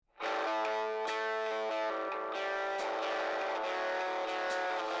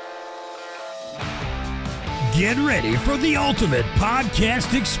Get ready for the ultimate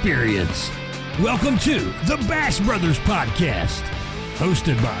podcast experience. Welcome to the Bass Brothers Podcast,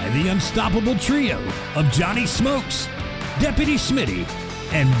 hosted by the unstoppable trio of Johnny Smokes, Deputy Smitty,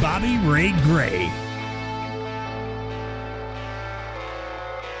 and Bobby Ray Gray.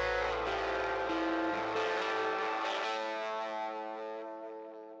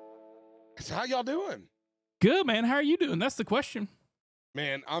 So how y'all doing? Good, man. How are you doing? That's the question.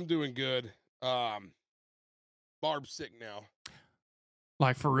 Man, I'm doing good. Barb's sick now.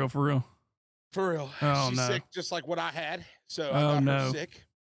 Like, for real, for real. For real. Oh, She's no. sick just like what I had. So I Oh, got no. her sick.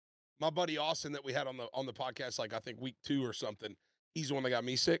 My buddy Austin that we had on the podcast, like I think week 2 or something, he's the one that got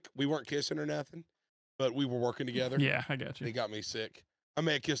me sick. We weren't kissing or nothing, but we were working together. Yeah, I got And you. he got me sick. I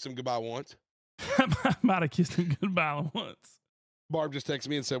may have kissed him goodbye once. I might have kissed him goodbye once. Barb just texted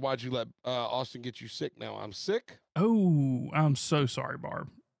me and said, "Why'd you let Austin get you sick now?" I'm sick. Oh, I'm so sorry, Barb.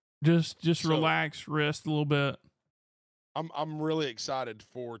 Just So- relax, rest a little bit. I'm really excited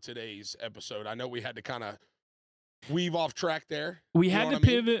for today's episode. I know we had to kind of weave off track there. We You know had to what I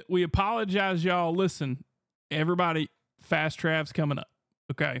mean? pivot. We apologize, y'all. Listen, everybody, Fast Trav's coming up.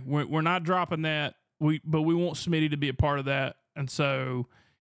 Okay, we're not dropping that. But we want Smitty to be a part of that, and so,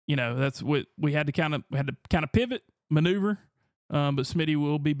 you know, that's what we had to kind of pivot, maneuver. But Smitty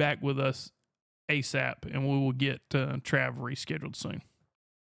will be back with us ASAP, and we will get Trav rescheduled soon.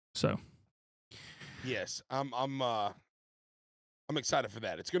 So, Yes, I'm excited for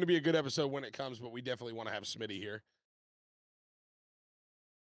that. It's going to be a good episode when it comes, but we definitely want to have Smitty here.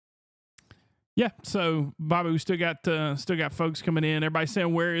 yeah. So, Bobby, we still got folks coming in. Everybody's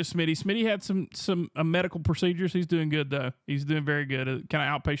saying, "Where is Smitty?" Smitty had some medical procedures. He's doing good though. He's doing very good. Kind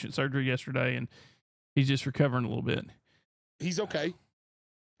of outpatient surgery yesterday, and he's just recovering a little bit. He's okay.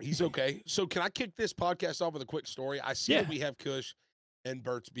 He's okay. So can I kick this podcast off with a quick story? I see that we have Kush and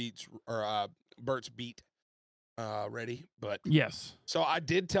BurtsBeat ready, but Yes. so I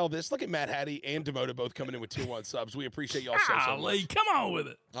did tell this. Look at Matt Hattie and Demota both coming in with 2-1 subs. We appreciate y'all so Golly, much. come on with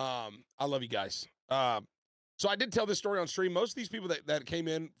it. I love you guys. So I did tell this story on stream. Most of these people that came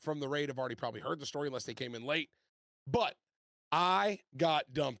in from the raid have already probably heard the story unless they came in late. But I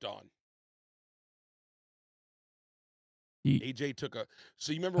got dumped on. AJ took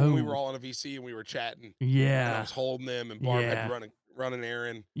so you remember when we were all on a VC and we were chatting? And I Yeah. was holding them and Barb had to run an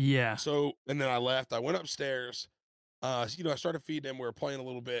errand. Yeah. So, and then I left. I went upstairs. I started feeding them. We were playing a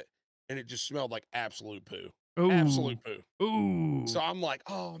little bit and it just smelled like absolute poo. Ooh. Absolute poo. Ooh. So I'm like,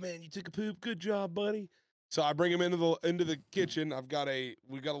 "Oh man, you took a poop. Good job, buddy." So I bring him into the kitchen. We got a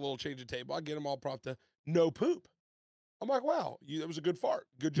little change of table. I get them all propped to no poop. I'm like, "Wow, that was a good fart.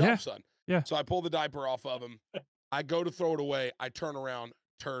 Good job, Yeah. son." Yeah. So I pull the diaper off of him. I go to throw it away. I turn around,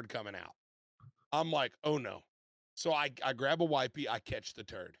 turd coming out. I'm like, "Oh no." So I grab a wipey. I catch the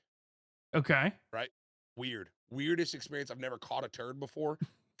turd. Okay. Right? Weirdest experience. I've never caught a turd before.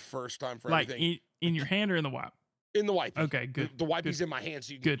 First time for Like everything. in your hand or in the wipe? In the wipey. Okay, good. The wipey's good. in my hand,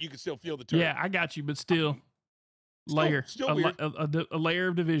 so you Good. can still feel the turd. Yeah, I got you, but still, Still weird. a layer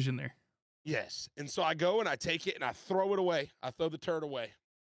of division there. Yes. And so I go and I take it and I throw it away. I throw the turd away.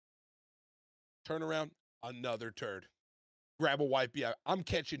 Turn around, another turd. Grab a wipey. I'm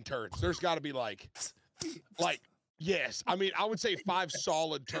catching turds. There's got to be like, yes. I mean, I would say 5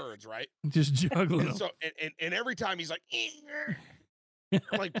 solid turds, right? Just juggling And them. so, and every time he's like,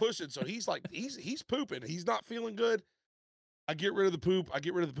 I'm like pushing. So he's like, he's pooping. He's not feeling good. I get rid of the poop. I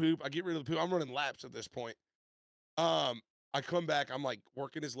get rid of the poop. I get rid of the poop. I'm running laps at this point. I come back. I'm like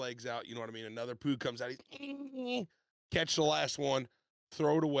working his legs out. You know what I mean? Another poo comes out. He's catch the last one,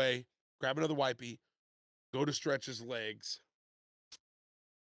 throw it away, grab another wipey, go to stretch his legs.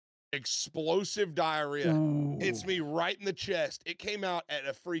 Explosive diarrhea hits me right in the chest. It came out at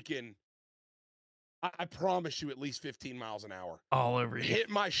a freaking, I promise you, at least 15 miles an hour. All over you. Hit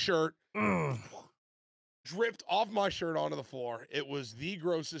my shirt, dripped off my shirt onto the floor. It was the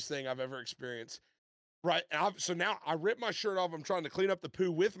grossest thing I've ever experienced. Right. So now I rip my shirt off. I'm trying to clean up the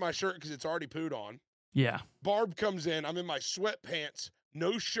poo with my shirt because it's already pooed on. Yeah. Barb comes in. I'm in my sweatpants,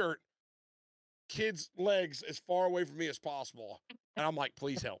 no shirt, kid's legs as far away from me as possible. And I'm like,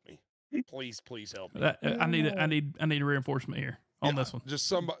 please help me. Please help me. I need reinforcement here on this one.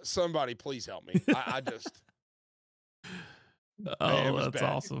 Just somebody please help me. I just. Oh, was that's bad.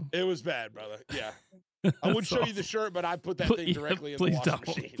 awesome. It was bad, brother. Yeah. I would show you the shirt, but I put that thing directly in the washing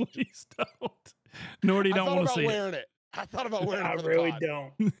machine. Please don't. Nordy don't want to see wearing it. I thought about wearing it for the really pod.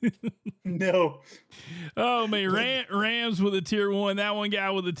 don't. No. Oh, man. Rams with a tier 1. That one guy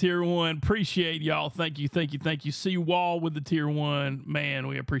with a tier 1. Appreciate y'all. Thank you. See Wall with the tier 1. Man,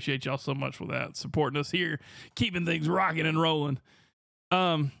 we appreciate y'all so much for that. Supporting us here. Keeping things rocking and rolling.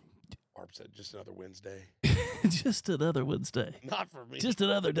 Harp said, just another Wednesday. Just another Wednesday. Not for me. Just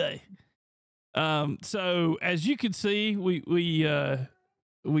another day. So as you can see, we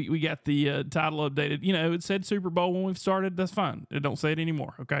got the title updated. You know, it said Super Bowl when we started. That's fine. It don't say it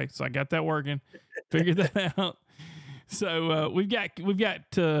anymore. Okay, so I got that working. Figured that out. So we've got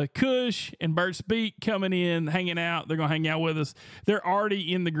Kush and BurtsBeat coming in, hanging out. They're gonna hang out with us. They're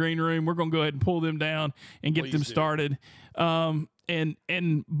already in the green room. We're gonna go ahead and pull them down and get them started.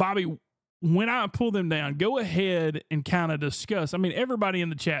 And Bobby, when I pull them down, go ahead and kind of discuss. I mean, everybody in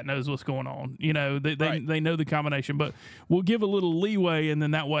the chat knows what's going on. You know, they know the combination, but we'll give a little leeway, and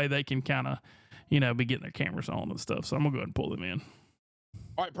then that way they can kind of, you know, be getting their cameras on and stuff. So I'm gonna go ahead and pull them in.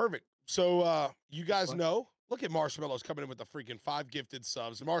 All right, perfect. So you guys know. Look at Marshmallows coming in with the freaking 5 gifted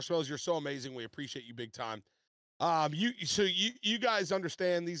subs. Marshmallows, you're so amazing. We appreciate you big time. You guys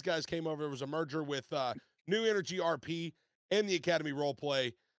understand these guys came over. It was a merger with New Energy RP and the Academy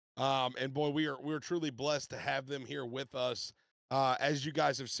Roleplay. And boy, we're truly blessed to have them here with us. As you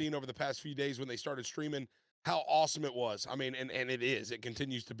guys have seen over the past few days when they started streaming, how awesome it was. I mean, and it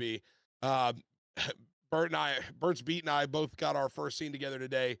continues to be. BurtsBeat and I both got our first scene together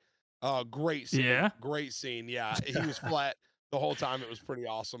today. Great scene. Yeah. Great scene. Yeah. He was flat the whole time. It was pretty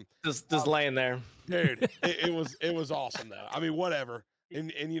awesome. Just laying there. Dude, it was awesome though. I mean, whatever.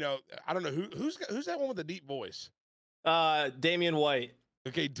 And you know, I don't know who's that one with the deep voice? Damian White.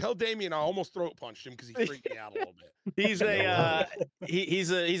 Okay, tell Damian I almost throat punched him because he freaked me out a little bit. He's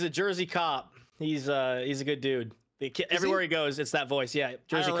a he's a Jersey cop. He's a good dude. Everywhere he goes, it's that voice. Yeah,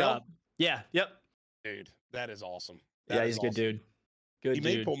 Jersey IRL? cop. Yeah, yep. Dude, that is awesome. Yeah, he's a good dude. Good he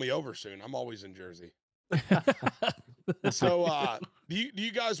dude. may pull me over soon. I'm always in Jersey. So do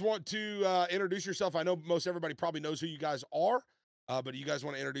you guys want to introduce yourself? I know most everybody probably knows who you guys are, but you guys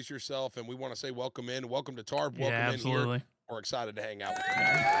want to introduce yourself, and we want to say welcome in. Welcome to Tarb. Welcome in here. We're excited to hang out with you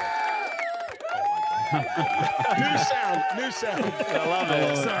guys. Oh my God. New sound. I love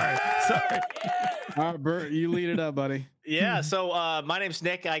it. Sorry. All right, Bert, you lead it up, buddy. Yeah, so my name's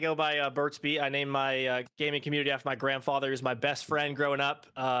Nick. I go by BurtsBeat. I named my gaming community after my grandfather. He was my best friend growing up.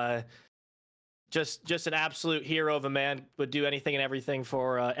 Just an absolute hero of a man. Would do anything and everything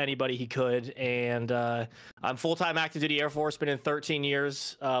for anybody he could. And I'm full-time active duty Air Force. Been in 13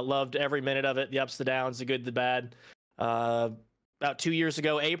 years. Loved every minute of it. The ups, the downs, the good, the bad. About 2 years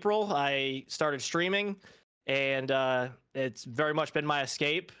ago, April, I started streaming, and it's very much been my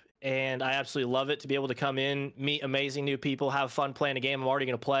escape. And I absolutely love it to be able to come in, meet amazing new people, have fun playing a game I'm already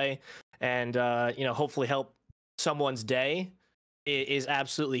going to play, and you know, hopefully help someone's day is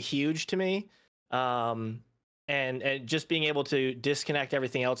absolutely huge to me. And just being able to disconnect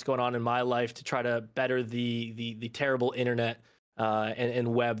everything else going on in my life to try to better the terrible internet and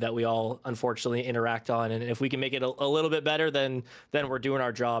web that we all unfortunately interact on. And if we can make it a little bit better, then we're doing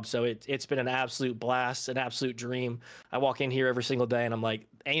our job. So it's been an absolute blast, an absolute dream. I walk in here every single day and I'm like,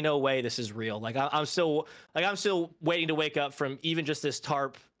 ain't no way this is real. Like I'm still waiting to wake up from even just this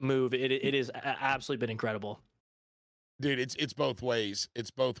tarp move. It is absolutely been incredible. Dude, it's both ways.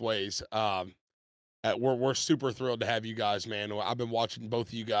 It's both ways. We're super thrilled to have you guys, man. I've been watching both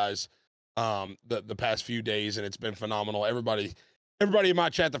of you guys the past few days, and it's been phenomenal. Everybody in my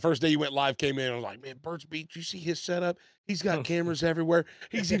chat the first day you went live came in and was like, man, BurtsBeat, you see his setup? He's got cameras everywhere.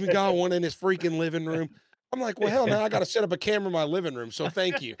 He's even got one in his freaking living room. I'm like, well, hell, now I got to set up a camera in my living room. So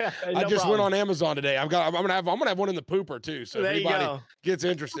thank you. I just went on Amazon today. I'm gonna have one in the pooper too. So if anybody gets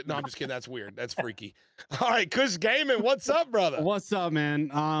interested, no, I'm just kidding. That's weird. That's freaky. All right, CushGaming, what's up, brother? What's up, man?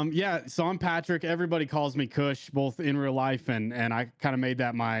 Yeah, so I'm Patrick. Everybody calls me Kush, both in real life and I kind of made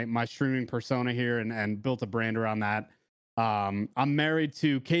that my streaming persona here and built a brand around that. I'm married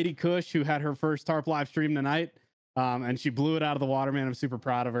to Katie Kush, who had her first Tarp live stream tonight, and she blew it out of the water, man. I'm super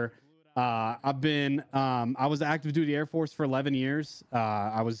proud of her. I was active duty Air Force for 11 years.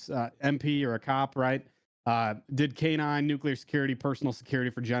 I was MP or a cop, right? Did K9 nuclear security, personal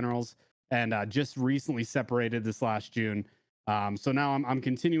security for generals, and just recently separated this last June. So now I'm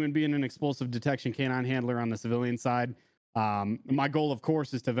continuing being an explosive detection K9 handler on the civilian side. My goal, of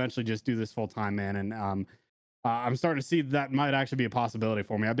course, is to eventually just do this full time, man. And I'm starting to see that might actually be a possibility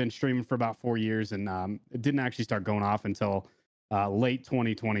for me. I've been streaming for about 4 years, and it didn't actually start going off until late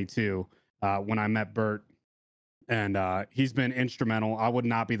 2022 when I met Bert, and he's been instrumental. I would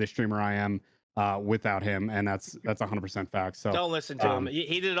not be the streamer I am without him, and that's 100% fact. So don't listen to him.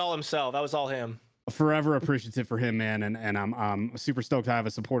 He did it all himself. That was all him. Forever appreciative for him, man, and I'm super stoked to have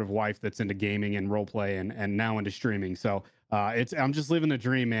a supportive wife that's into gaming and role play and now into streaming. So I'm just living the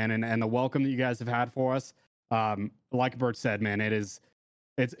dream, man, and the welcome that you guys have had for us. Like Bert said, man,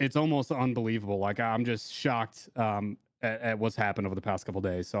 it's almost unbelievable. Like I'm just shocked at what's happened over the past couple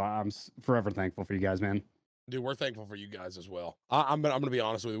days. So I'm forever thankful for you guys, man. Dude, we're thankful for you guys as well. I'm gonna be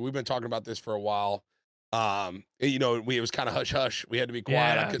honest with you. We've been talking about this for a while. It was kind of hush hush. We had to be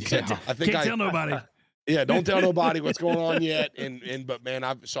quiet. I couldn't say. I think Can't tell nobody. Yeah, don't tell nobody what's going on yet. But man,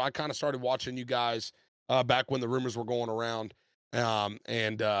 I kind of started watching you guys back when the rumors were going around.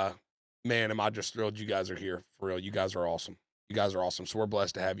 Man, am I just thrilled you guys are here for real. You guys are awesome. You guys are awesome. So we're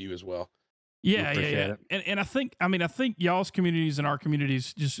blessed to have you as well. Yeah. And I think y'all's communities and our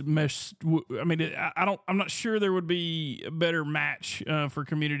communities just mesh. I'm not sure there would be a better match for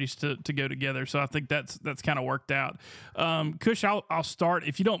communities to go together. So I think that's kind of worked out. Kush, I'll start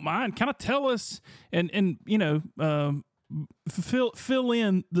if you don't mind. Kind of tell us and fill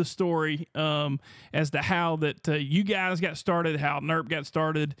in the story as to how that you guys got started, how NERP got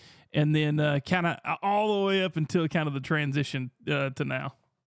started, and then kind of all the way up until kind of the transition to now.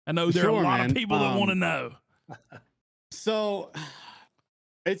 I know there are a lot of people that want to know. So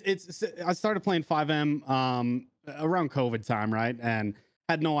I started playing 5M around COVID time, right? And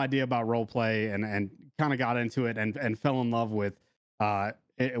had no idea about role play and kind of got into it and fell in love with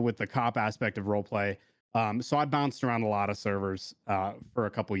the cop aspect of role play. So I bounced around a lot of servers for a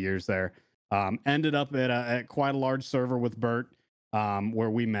couple years there. Ended up at quite a large server with Burt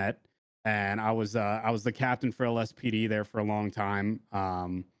where we met. And I was the captain for LSPD there for a long time.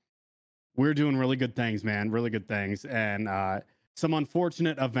 We were doing really good things, man, really good things. And some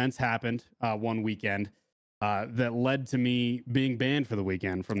unfortunate events happened one weekend that led to me being banned for the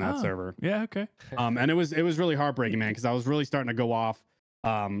weekend from that server. Yeah, okay. And it was really heartbreaking, man, because I was really starting to go off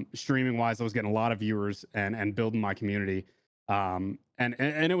streaming wise. I was getting a lot of viewers and building my community. And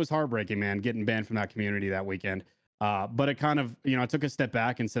it was heartbreaking, man, getting banned from that community that weekend. But it kind of, I took a step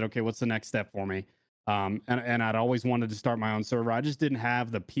back and said, okay, what's the next step for me? And I'd always wanted to start my own server. I just didn't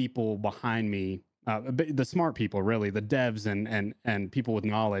have the people behind me, the smart people, really, the devs and people with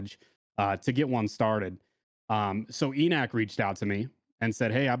knowledge to get one started. So ENAC reached out to me and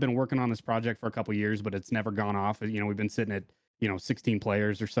said, hey, I've been working on this project for a couple years, but it's never gone off. We've been sitting at, 16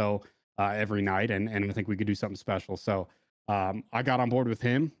 players or so every night, and I think we could do something special. So I got on board with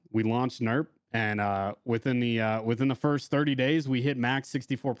him. We launched NERP. And within the first 30 days, we hit max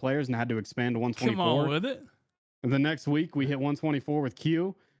 64 players and had to expand to 124. Come on with it. The next week, we hit 124 with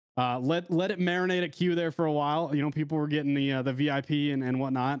Q. Let it marinate at Q there for a while. People were getting the VIP and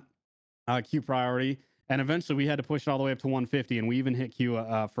whatnot, Q priority. And eventually, we had to push it all the way up to 150. And we even hit Q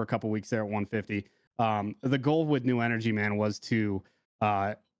for a couple weeks there at 150. The goal with New Energy, man, was to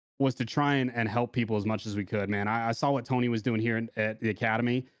try and help people as much as we could, man. I saw what Tony was doing here at the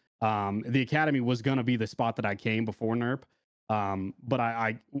Academy. The Academy was going to be the spot that I came before NERP. But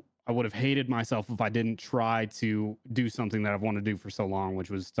I would have hated myself if I didn't try to do something that I've wanted to do for so long, which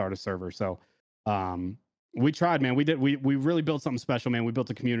was start a server. So, we tried, man. We really built something special, man. We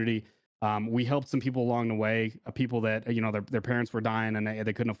built a community. We helped some people along the way, people that, their parents were dying and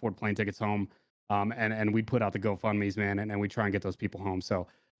they couldn't afford plane tickets home. And we put out the GoFundMe's, man, and we try and get those people home. So,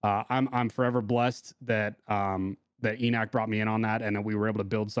 I'm forever blessed that ENAC brought me in on that, and that we were able to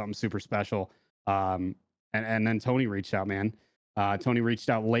build something super special. And then Tony reached out, man. Tony reached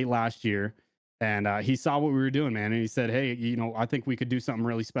out late last year, and he saw what we were doing, man. And he said, hey, I think we could do something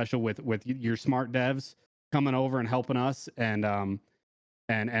really special with your smart devs coming over and helping us, and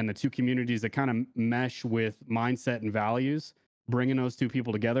the two communities that kind of mesh with mindset and values, bringing those two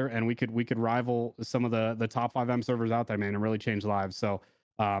people together, and we could rival some of the top 5M servers out there, man, and really change lives. So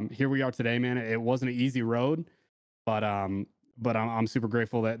here we are today, man. It wasn't an easy road. But I'm super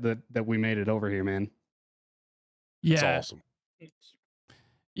grateful that we made it over here, man. Yeah, That's awesome.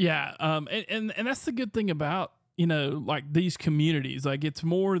 Yeah, and that's the good thing about like these communities. Like, it's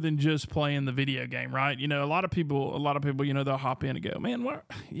more than just playing the video game, right? A lot of people, they'll hop in and go, man,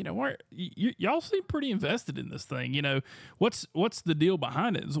 y'all seem pretty invested in this thing. What's the deal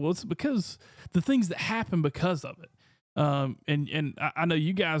behind it? Well, it's because the things that happen because of it. And I know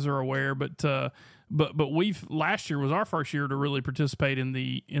you guys are aware, but last year was our first year to really participate in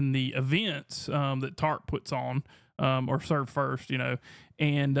the events that TARP puts on, or Serve First, and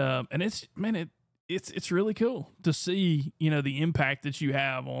it's really cool to see the impact that you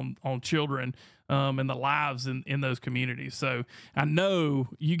have on children and the lives in those communities. So I know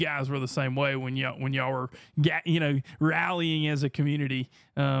you guys were the same way when y'all were rallying as a community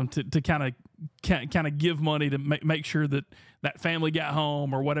to kind of give money to make sure that family got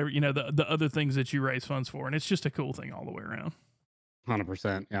home, or whatever, the other things that you raise funds for. And it's just a cool thing all the way around.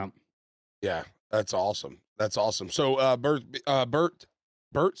 100%. Yeah. Yeah. That's awesome. So, Burt,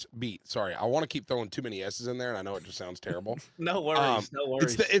 Burt's Beat. Sorry, I want to keep throwing too many S's in there, and I know it just sounds terrible. No worries. No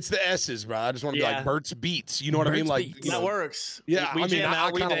worries. It's the S's, bro. I just want to be like Burt's Beats. You know what I mean? Burt's Like Beats. you know, that works. Yeah, we I mean, jam I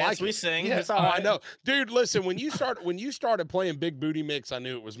out, we kind of dance, like we it. sing. Yeah, It's all right. I know, dude. Listen, when you started playing Big Booty Mix, I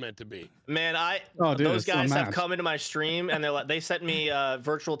knew it was meant to be. Man, Oh, dude, those it's guys have unmatched. come into my stream and they sent me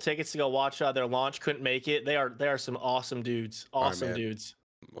virtual tickets to go watch their launch. Couldn't make it. They are some awesome dudes. Awesome man. dudes.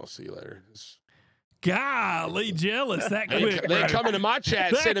 We'll see you later. Golly, jealous that quick. They bro. come into my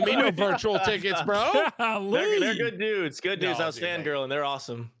chat sending me no virtual tickets, bro. Golly. They're good dudes. Good dudes. No, I was dude, fangirling. They're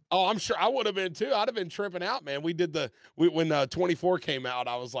awesome. Oh, I'm sure I would have been too. I'd have been tripping out, man. We did when 24 came out.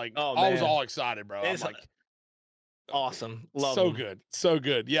 I was like, Oh, I was man. all excited, bro. I'm It's like, awesome. Love so them. good, so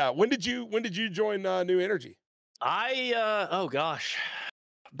good. Yeah. When did you join New Energy? Oh gosh,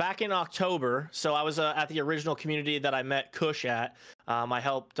 back in October. So I was at the original community that I met Kush at. I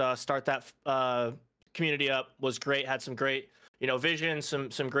helped start that community up. Was great. Had some great vision, some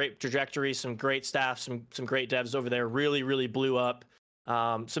great trajectory, some great staff, some great devs over there. Really blew up.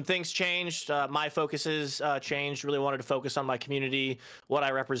 Some things changed. My focuses changed. Really wanted to focus on my community, what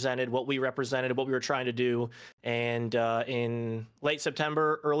I represented, what we represented, what we were trying to do. And in late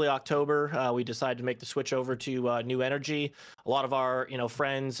September, early October, we decided to make the switch over to New Energy. A lot of our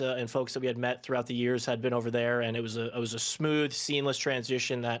friends and folks that we had met throughout the years had been over there, and it was a smooth, seamless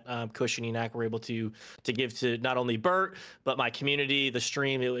transition that Kush and Enac were able to give to not only Burt but my community, the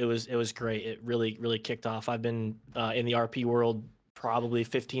stream. It was great. It really kicked off. I've been in the RP world probably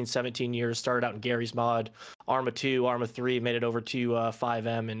 15, 17 years. Started out in Gary's mod, Arma 2, Arma 3, made it over to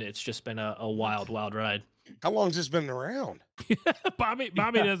 5M, and it's just been a wild ride. How long's this been around? Bobby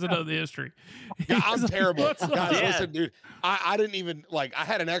doesn't know the history. Yeah, I'm terrible. What's up? Guys, Yeah. listen, dude. I didn't even I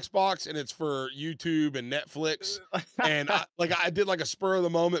had an Xbox and it's for YouTube and Netflix. And I did like a spur of the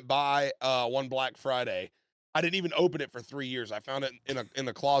moment buy one Black Friday. I didn't even open it for 3 years. I found it in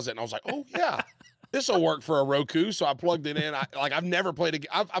the closet and I was like, oh yeah. This will work for a Roku, so I plugged it in. I've never played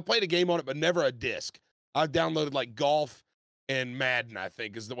I played a game on it, but never a disc. I've downloaded like golf and Madden, I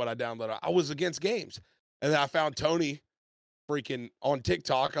think, is what I downloaded. I was against games, and then I found Tony, freaking on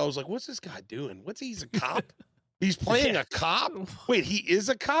TikTok. I was like, "What's this guy doing? He's a cop? He's playing a cop? Wait, he is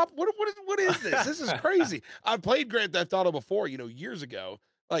a cop? What is this? This is crazy." I played Grand Theft Auto before, years ago,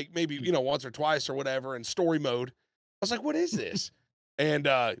 like maybe once or twice or whatever, in story mode. I was like, "What is this?" And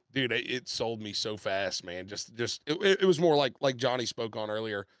dude, it sold me so fast, man. It was more like Johnny spoke on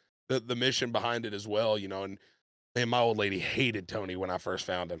earlier, the mission behind it as well, and man, my old lady hated Tony when I first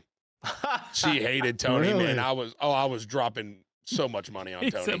found him. She hated Tony, Really? man. I was dropping so much money on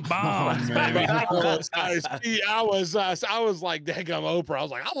It's Tony. a bombs, Oh, man. baby. I was like, daggum Oprah. I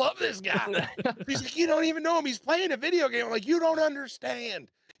was like, I love this guy. He's like, you don't even know him. He's playing a video game. I'm like, you don't understand.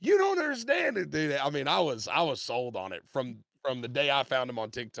 You don't understand it, dude. I mean, I was sold on it from the day I found him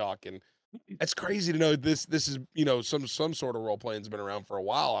on TikTok, and it's crazy to know this is some sort of role playing's been around for a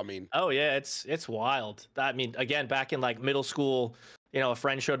while. I mean, Oh yeah, it's wild. I mean, again, back in like middle school, a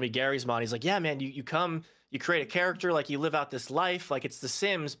friend showed me Gary's mod. He's like, yeah, man, you come, you create a character, like you live out this life, like it's The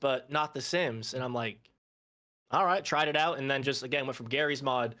Sims, but not The Sims. And I'm like, all right, tried it out, and then just again went from Gary's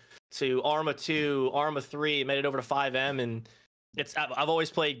mod to Arma 2, Arma 3, made it over to 5M, and I've always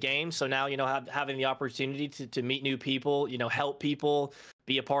played games, so now having the opportunity to meet new people, help people,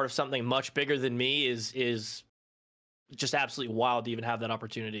 be a part of something much bigger than me is just absolutely wild to even have that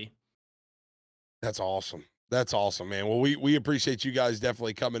opportunity. that's awesome. That's awesome, man. Well, we appreciate you guys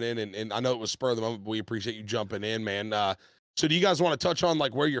definitely coming in, and I know it was spur of the moment, but we appreciate you jumping in, man. So do you guys want to touch on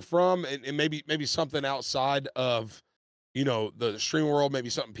like where you're from and maybe something outside of the stream world, maybe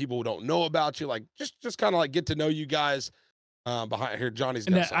something people who don't know about you, like just kind of like get to know you guys? Behind here, Johnny's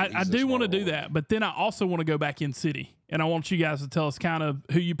got Now, something. I He's a do want to smart do one. that, but then I also want to go back in city, and I want you guys to tell us kind of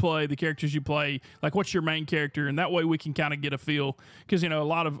who you play, the characters you play, like what's your main character, and that way we can kind of get a feel, because a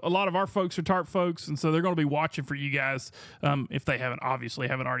lot of our folks are TARP folks, and so they're going to be watching for you guys if they haven't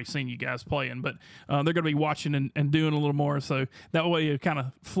already seen you guys playing, but they're going to be watching and doing a little more, so that way you kind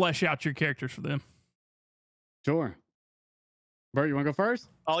of flesh out your characters for them. Sure. Bert, you want to go first?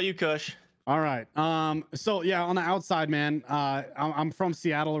 All you, Kush. All right. So yeah, on the outside, man, I'm from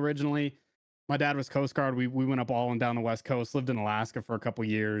Seattle originally. My dad was Coast Guard. We went up all and down the West Coast, lived in Alaska for a couple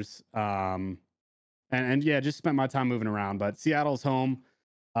years. And yeah, just spent my time moving around, but Seattle's home.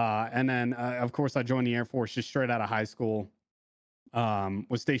 And then, of course, I joined the Air Force just straight out of high school.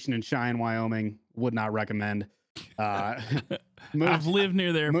 Was stationed in Cheyenne, Wyoming. Would not recommend. I've lived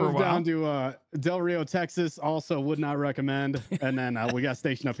near there for a Moved while. down to Del Rio, Texas. Also would not recommend. And then we got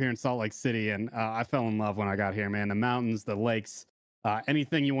stationed up here in Salt Lake City, and I fell in love when I got here, man. The mountains, the lakes,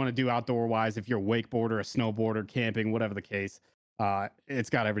 anything you want to do outdoor wise, if you're a wakeboarder, a snowboarder, camping, whatever the case, it's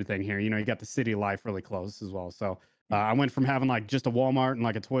got everything here. You got the city life really close as well. So I went from having like just a Walmart and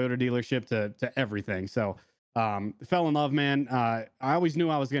like a Toyota dealership to everything. So fell in love, man. I always knew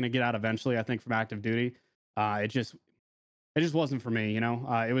I was going to get out eventually. I think from active duty, it just wasn't for me.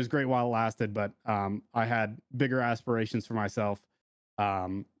 It was great while it lasted, but I had bigger aspirations for myself.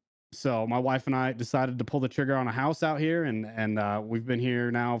 So my wife and I decided to pull the trigger on a house out here, and we've been here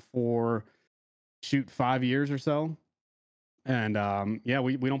now for 5 years or so. And yeah,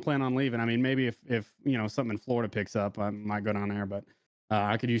 we don't plan on leaving. I mean, maybe if something in Florida picks up, I might go down there, but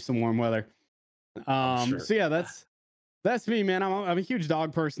I could use some warm weather. Sure. So yeah, that's me, man. I'm a huge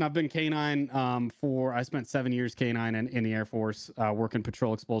dog person. I've been canine I spent 7 years canine in the Air Force, working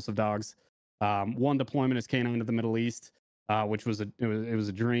patrol explosive dogs. One deployment as canine to the Middle East, which was it was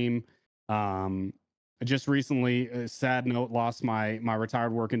a dream. I just recently, a sad note, lost my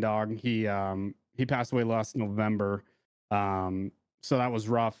retired working dog. He passed away last November. So that was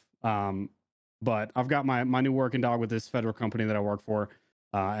rough. But I've got my new working dog with this federal company that I work for,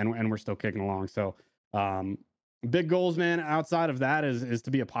 and we're still kicking along. So big goals, man. Outside of that is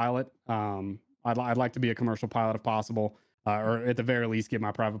to be a pilot. I'd like to be a commercial pilot if possible, or at the very least get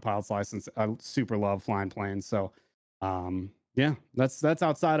my private pilot's license. I super love flying planes. So yeah, that's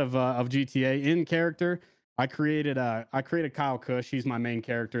outside of GTA. In character, I created Kyle Cush. He's my main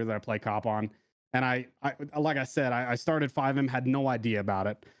character that I play cop on. And I like I said, I started 5M, had no idea about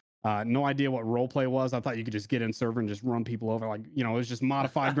it. No idea what role play was. I thought you could just get in server and just run people over. Like, it was just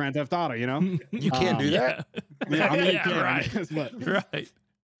modified Grand Theft Auto, You can't do that. Yeah, I mean, you Yeah, can, I right. guess, but Right.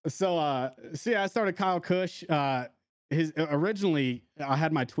 so yeah, I started Kyle Cush. Originally I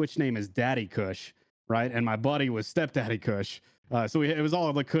had my Twitch name as Daddy Cush, right? And my buddy was Stepdaddy Cush. So it was all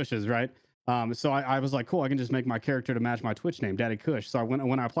of the Cushes, right? So I was like, cool, I can just make my character to match my Twitch name, Daddy Cush. So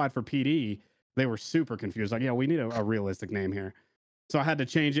when I applied for PD, they were super confused. Like, yeah, we need a realistic name here. So I had to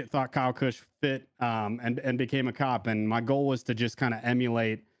change it, thought Kyle Cush fit, and became a cop. And my goal was to just kind of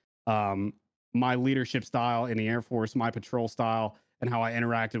emulate my leadership style in the Air Force, my patrol style, and how I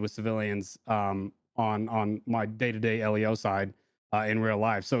interacted with civilians on my day-to-day LEO side in real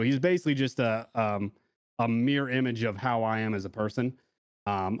life. So he's basically just a mirror image of how I am as a person.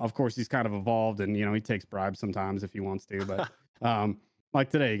 Of course, he's kind of evolved, and he takes bribes sometimes if he wants to, but like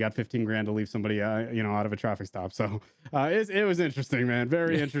today, he got 15 grand to leave somebody out of a traffic stop. So it was interesting, man,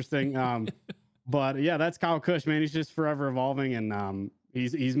 very interesting. But yeah, that's Kyle Cush, man. He's just forever evolving, and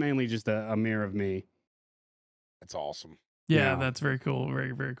he's mainly just a mirror of me. That's awesome. Yeah, Yeah. that's very cool.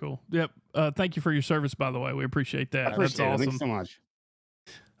 Very, very cool. Yep. Thank you for your service, by the way. We appreciate that. I appreciate That's it. awesome. Thanks so much.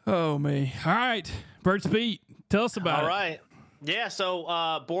 Oh, me. All right. BurtsBeat, tell us about All it. right. Yeah,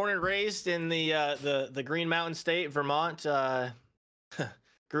 so born and raised in the Green Mountain State, Vermont.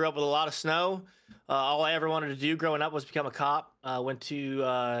 Grew up with a lot of snow. All I ever wanted to do growing up was become a cop. Went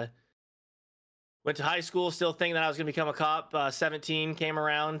to high school still thinking that I was going to become a cop. 17 came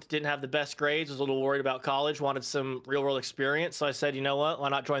around, didn't have the best grades, was a little worried about college, wanted some real world experience. So I said, you know what, why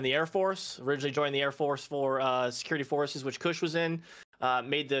not join the Air Force? Originally joined the Air Force for security forces, which Cush was in.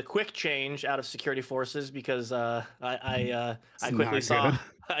 Made the quick change out of security forces because I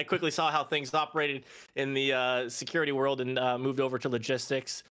quickly saw how things operated in the security world and moved over to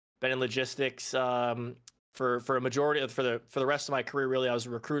logistics. Been in logistics for a majority for the rest of my career. Really, I was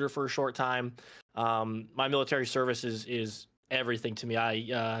a recruiter for a short time. My military service is everything to me.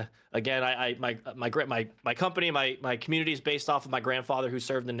 My company, my community is based off of my grandfather who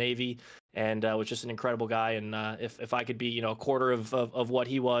served in the Navy and was just an incredible guy. And if I could be a quarter of what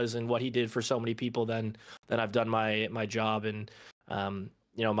he was and what he did for so many people, then I've done my job. And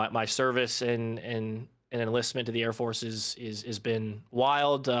my service and enlistment to the Air Force is been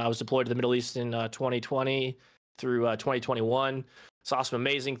wild. I was deployed to the Middle East in 2020 through 2021. Saw some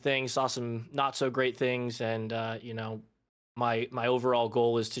amazing things, saw some not so great things, and my overall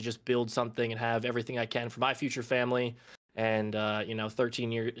goal is to just build something and have everything I can for my future family. And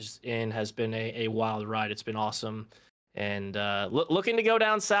 13 years in has been a wild ride. It's been awesome. And looking to go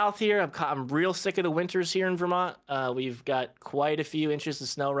down south here. I'm real sick of the winters here in Vermont. We've got quite a few inches of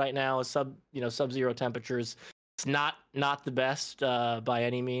snow right now, sub-zero temperatures. It's not the best by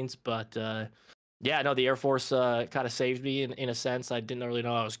any means, but yeah, no, the Air Force kind of saved me in a sense. I didn't really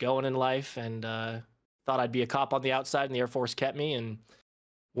know I was going in life, and thought I'd be a cop on the outside, and the Air Force kept me, and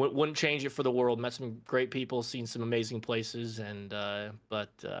wouldn't change it for the world. Met some great people, seen some amazing places, and but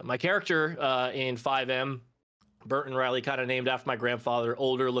my character in 5M, Burton Riley, kind of named after my grandfather,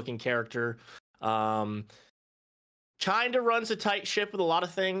 older looking character. kind of runs a tight ship with a lot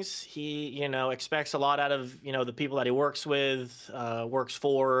of things. He, expects a lot out of, the people that he works with, works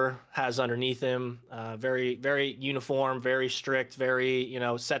for, has underneath him. Very, very uniform, very strict, very,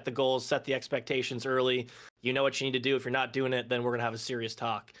 set the goals, set the expectations early. You know what you need to do. If you're not doing it, then we're going to have a serious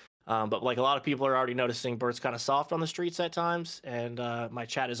talk. But like a lot of people are already noticing Burt's kind of soft on the streets at times. And my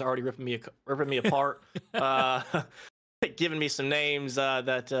chat is already ripping me apart, giving me some names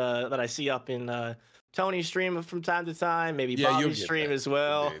that I see up in Tony's stream from time to time, maybe Bobby's stream as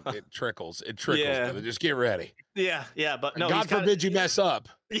well. It trickles. It trickles, brother. Just get ready. Yeah, but no. God forbid you mess up.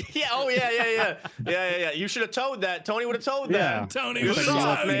 Yeah. Oh, yeah. You should have told that. Tony would have told that. Tony You're was soft,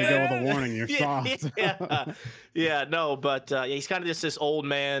 soft, man. man. Go with a warning. You're soft. Yeah. No, but he's kind of just this old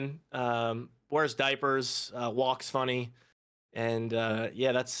man. Wears diapers. Walks funny. And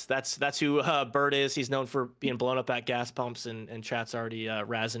that's who Burt is. He's known for being blown up at gas pumps, and chat's already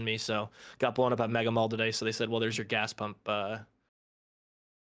razzing me. So got blown up at Mega Mall today. So they said, well, there's your gas pump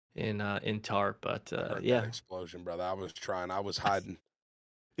in TARP. But yeah, explosion, brother. I was hiding.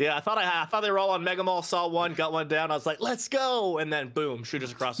 Yeah, I thought they were all on Mega Mall. Saw one, got one down. I was like, let's go, and then boom, shoot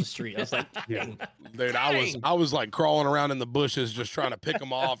us across the street. I was like, dang. Dude, I was like crawling around in the bushes just trying to pick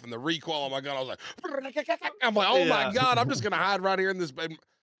them off, and the recoil on my gun, I was like, I'm like, oh my God, I'm just gonna hide right here in this.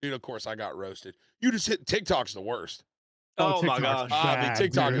 Dude, of course I got roasted. You just hit TikTok's the worst. Oh my gosh. I mean,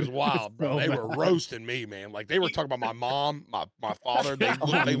 TikTok dude. is wild, bro. They were roasting me, man. Like they were talking about my mom, my father. They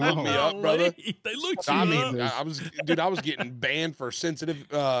looked me up, brother. They looked you I up. mean, I was getting banned for sensitive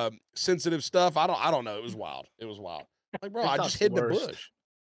stuff. I don't know. It was wild. Like, bro, I just hid the bush.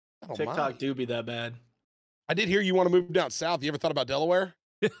 TikTok do be that bad. I did hear you want to move down south. You ever thought about Delaware?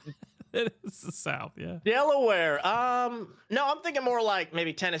 It is the South, yeah. Delaware. No, I'm thinking more like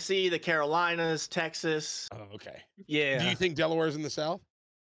maybe Tennessee, the Carolinas, Texas. Oh, okay. Yeah. Do you think Delaware's in the South?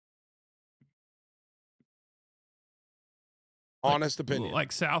 Honest opinion.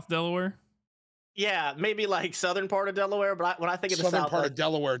 Like South Delaware? Yeah, maybe like southern part of Delaware, but when I think of the southern South, part of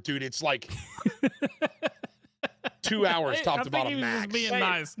Delaware, dude, it's like 2 hours top to bottom max. Being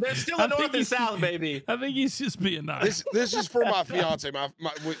nice. There's still a north and south, baby. I think he's just being nice. This is for my fiance.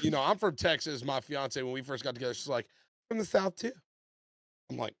 I'm from Texas. My fiance, when we first got together, she's like, from the South too.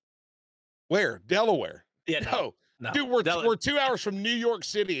 I'm like, where? Delaware. Yeah, no. Dude, we're 2 hours from New York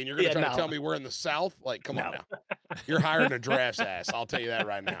City, and you're gonna try to tell me we're in the South? Like, come on now. You're hiring a giraffe's ass. I'll tell you that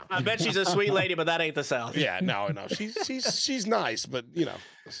right now. I bet she's a sweet lady, but that ain't the South. Yeah, no. She's nice, but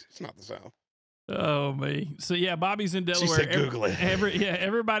it's not the South. Oh me. So yeah, Bobby's in Delaware. She said Google it.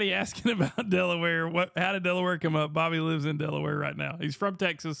 Everybody asking about Delaware. How did Delaware come up? Bobby lives in Delaware right now. He's from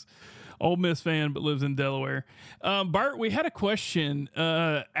Texas, Ole Miss fan, but lives in Delaware. Bart, we had a question.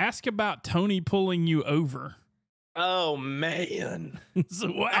 Ask about Tony pulling you over. Oh man. So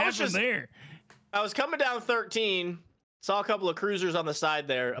what happened there? I was coming down 13, saw a couple of cruisers on the side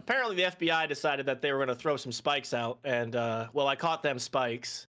there. Apparently the FBI decided that they were going to throw some spikes out, and I caught them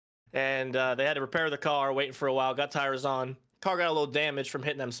spikes. And they had to repair the car, waiting for a while, got tires on. Car got a little damaged from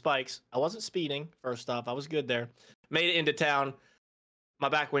hitting them spikes. I wasn't speeding, first off. I was good there. Made it into town. My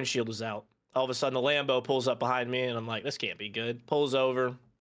back windshield was out. All of a sudden, the Lambo pulls up behind me, and I'm like, this can't be good. Pulls over.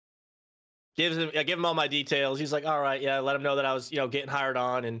 I give him all my details. He's like, all right, yeah, let him know that I was, getting hired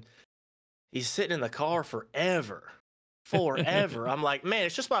on. And he's sitting in the car forever. I'm like, man,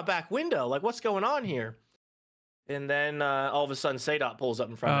 it's just my back window. Like, what's going on here? And then all of a sudden, Sadot pulls up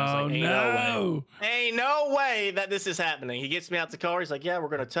in front of me. He's like, ain't no way that this is happening. He gets me out the car. He's like, yeah, we're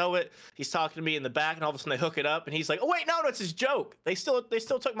going to tow it. He's talking to me in the back, and all of a sudden they hook it up. And he's like, oh, wait, no, it's his joke. They still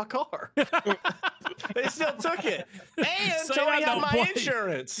took my car. They still took it. And Tony had my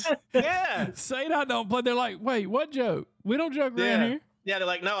insurance. Yeah. Sadot don't play. They're like, wait, what joke? We don't joke around here. Yeah, they're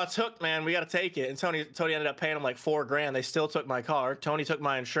like, no, it's hooked, man. We got to take it. And Tony ended up paying him like $4,000. They still took my car. Tony took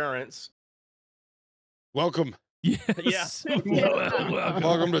my insurance. Welcome. Yes.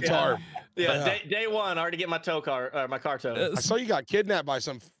 Welcome to TARP. Yeah, day one, I already get my my car towed. I saw you got kidnapped by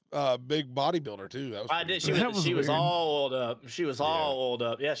some big bodybuilder too. That was I did. Cool. She was all old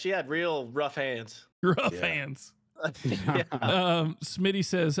up. Yeah, she had real rough hands. Hands. Smitty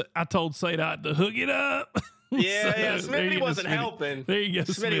says, I told Sadot to hook it up. Smitty wasn't helping. There you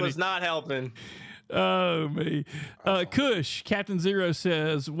go. Smitty was not helping. Oh, me. Kush, Captain Zero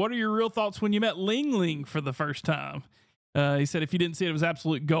says, what are your real thoughts when you met Ling Ling for the first time? He said, if you didn't see it was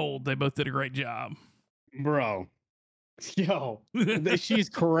absolute gold. They both did a great job. Bro. Yo, she's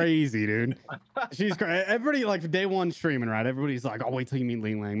crazy, dude. She's crazy. Everybody, like, day one streaming, right? Everybody's like, oh, wait till you meet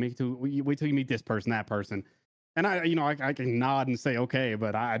Ling Ling. Wait till you meet this person, that person. And I can nod and say, okay,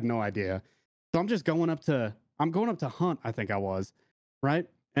 but I had no idea. So I'm going up to Hunt, I think I was, right?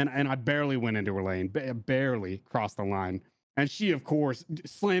 and I barely went into her lane, barely crossed the line. And she, of course,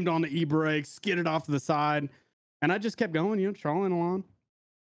 slammed on the e-brake, skidded off to the side, and I just kept going, trolling along.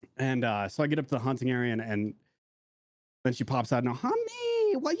 And so I get up to the hunting area, and then she pops out, "No,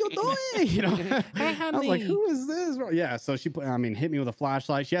 honey, what you doing?" Hey, I was like, honey. "Who is this?" Yeah, so she, hit me with a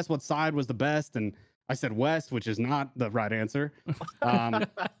flashlight. She asked what side was the best, and I said west, which is not the right answer.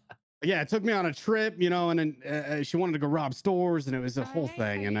 Yeah, it took me on a trip, and then she wanted to go rob stores, and it was a whole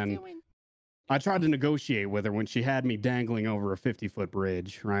thing. And then I tried to negotiate with her when she had me dangling over a 50-foot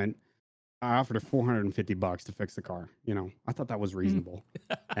bridge, right? I offered her $450 to fix the car. I thought that was reasonable.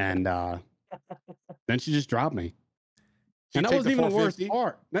 And then she just dropped me. And that wasn't even the worst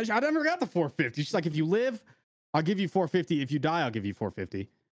part. I never got the 450. She's like, if you live, I'll give you 450. If you die, I'll give you 450.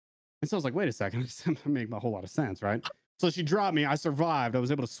 And so I was like, wait a second. This doesn't make a whole lot of sense, right? So she dropped me. I survived. I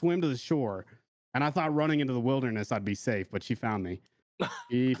was able to swim to the shore. And I thought running into the wilderness, I'd be safe, but she found me.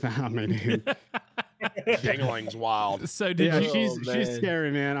 She found me, dude. Dingling's wild. So did you? She's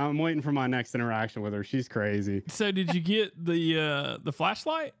scary, man. I'm waiting for my next interaction with her. She's crazy. So did you get the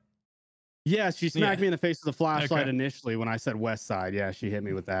flashlight? Yeah, she smacked me in the face with a flashlight Okay. initially when I said west side. Yeah, she hit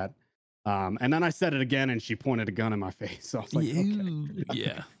me with that. And then I said it again, and she pointed a gun in my face. So I was like, okay.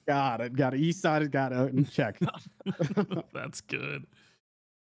 Yeah. Got it. East side, got it. Check. That's good.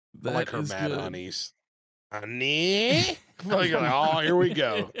 I like That her is mad good. honeys. Honey? Like, oh, here we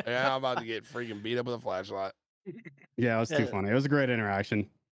go. Yeah, I'm about to get freaking beat up with a flashlight. Yeah, it was too funny. It was a great interaction.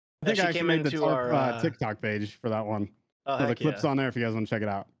 I think she I actually came made the into our, TikTok page for that one. Oh, So the heck clip's yeah. on there if you guys want to check it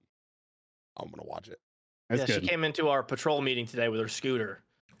out. I'm gonna watch it. It's She good. came into our patrol meeting today with her scooter,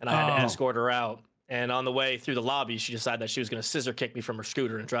 and I had to Oh. escort her out. And on the way through the lobby, she decided that she was going to scissor kick me from her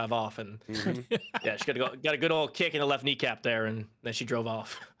scooter and drive off. And Mhm. yeah, she got a good old kick in the left kneecap there, and then she drove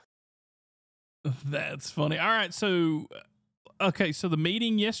off. That's funny. All right, so okay, so the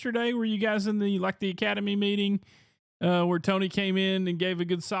meeting yesterday, were you guys in the academy meeting where Tony came in and gave a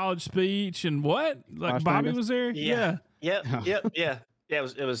good solid speech and what? Like Bobby Flashbangers? was there? Yeah. Yep. Yeah.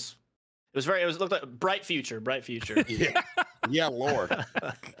 It looked like a bright future. Yeah, Lord.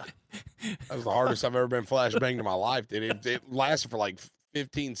 That was the hardest I've ever been flashbanged in my life, dude. It lasted for like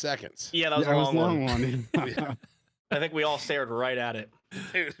 15 seconds. Yeah, that was Yeah, a it was long a one. long one. I think we all stared right at it.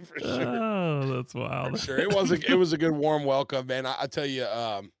 Dude, for sure. Oh, that's For wild. sure. It was a good warm welcome, man. I tell you,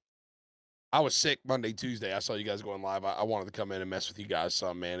 I was sick Monday, Tuesday. I saw you guys going live. I wanted to come in and mess with you guys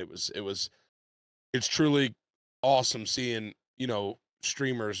some, man. It's truly awesome seeing,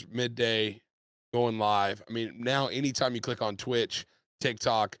 streamers midday going live. I mean, now anytime you click on Twitch,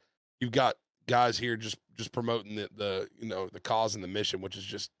 TikTok, you've got guys here just promoting the cause and the mission, which is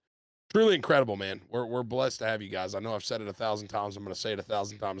just truly incredible, man. We're blessed to have you guys. I know I've said it 1,000 times. I'm going to say it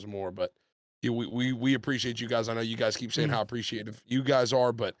 1,000 times more, but we appreciate you guys. I know you guys keep saying how appreciative you guys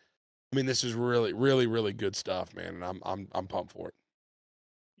are, but I mean, this is really, really, really good stuff, man. And I'm pumped for it.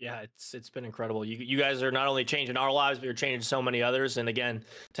 Yeah, it's been incredible. You guys are not only changing our lives, but you're changing so many others. And again,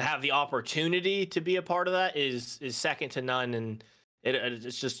 to have the opportunity to be a part of that is second to none. And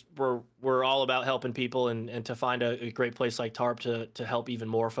it's just we're all about helping people, and to find a great place like Tarp to help even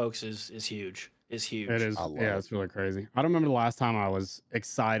more folks is huge. Is huge. It is. I love Yeah, it. it's really crazy. I don't remember the last time I was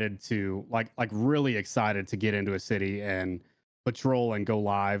excited to like really excited to get into a city and patrol and go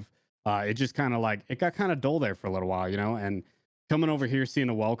live. It just kind of it got kind of dull there for a little while, and coming over here, seeing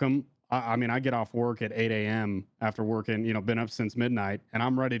a welcome. I mean, I get off work at 8 a.m. after working, been up since midnight, and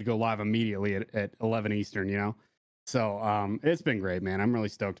I'm ready to go live immediately at 11 Eastern, So it's been great, man. I'm really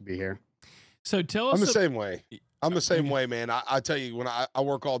stoked to be here. So tell us. I'm the same way. I'm the same way, man. I tell you, when I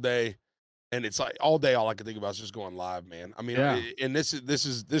work all day, and it's like all day, all I can think about is just going live, man. I mean, Yeah. and this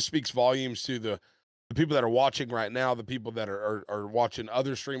speaks volumes to the people that are watching right now, the people that are watching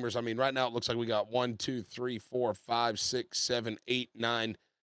other streamers. I mean, right now it looks like we got 1, 2, 3, 4, 5, 6, 7, 8, 9,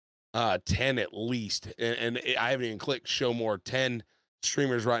 10 at least. And I haven't even clicked show more. 10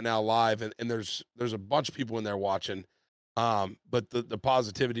 streamers right now live, and there's a bunch of people in there watching. But the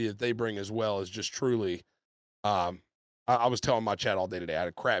positivity that they bring as well is just truly. I was telling my chat all day today, I had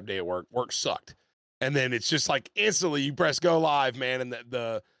a crap day at work. Work sucked, and then it's just like instantly you press go live, man, and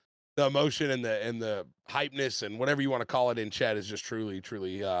the emotion and the hypeness and whatever you want to call it in chat is just truly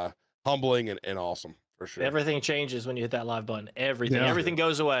humbling and awesome for sure. Everything changes when you hit that live button. Everything. Yeah. Everything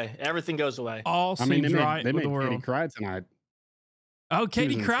goes away. Everything goes away. all I mean, seems right they with made the Katie world. cry tonight. Oh,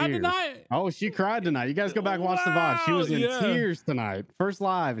 Katie in cried tears. tonight. Oh, she cried tonight. You guys go back and watch the VOD. She was in tears tonight. First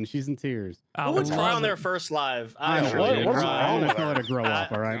live, and she's in tears. Who would cry on their first live? I know, surely dude. didn't What's cry. wrong I'm with gonna tell her her? to grow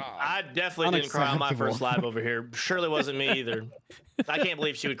up. All right. I definitely didn't cry on my Unacceptable. first live over here. Surely wasn't me either. I can't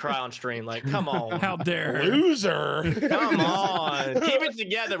believe she would cry on stream. Like, come on. How dare her? Loser. Come on. Keep it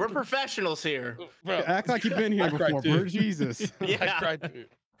together. We're professionals here. Bro, Act like you've been here I cried before, too. Bert. Jesus. I Yeah. cried too.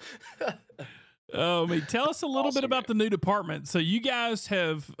 Oh, I mean, tell us a little bit Awesome, about the new department. So you guys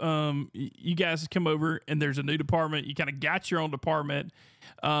have come over, and there's a new department. You kind of got your own department.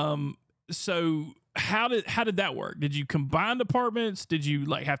 So how did that work? Did you combine departments? Did you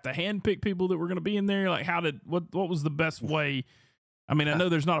like have to handpick people that were going to be in there? Like, what was the best way? I mean, I know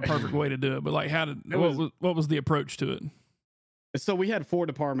there's not a perfect way to do it, but like, what was the approach to it? So we had 4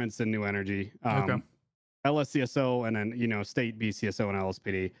 departments in New Energy. Okay. LSCSO and then state BCSO and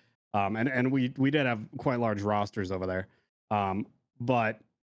LSPD. And we did have quite large rosters over there. But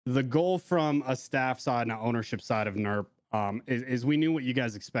the goal from a staff side and an ownership side of NERP is we knew what you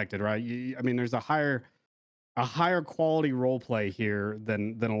guys expected, right? I mean, there's a higher quality role play here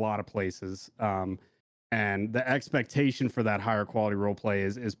than a lot of places. And the expectation for that higher quality role play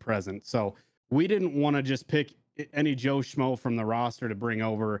is present. So we didn't want to just pick any Joe Schmo from the roster to bring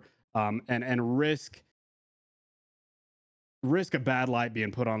over and risk a bad light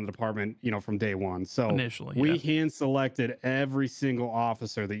being put on the department, from day one. So Initially, we hand selected every single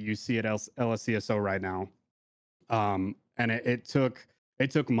officer that you see at LSCSO right now. And it took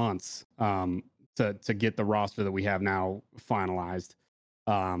months to get the roster that we have now finalized.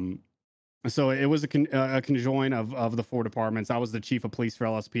 So it was a conjoin of the 4 departments. I was the chief of police for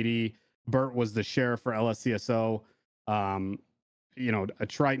LSPD. Bert was the sheriff for LSCSO.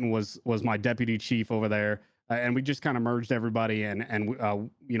 Triton was my deputy chief over there. And we just kind of merged everybody and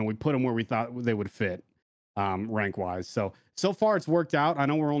we put them where we thought they would fit rank wise. So far it's worked out. I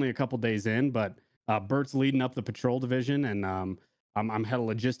know we're only a couple days in, but Bert's leading up the patrol division, and I'm head of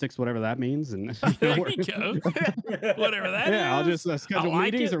logistics, whatever that means. And There you go. Whatever that is. yeah, I'll just schedule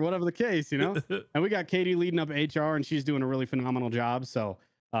like meetings it. or whatever the case, And we got Katie leading up HR, and she's doing a really phenomenal job. So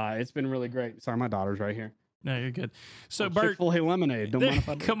it's been really great. Sorry, my daughter's right here. No, you're good. So Bert, Chick-fil-A lemonade. Don't mind if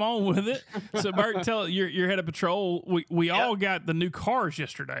I do. come on with it. So Bert, tell you're head of patrol. We all got the new cars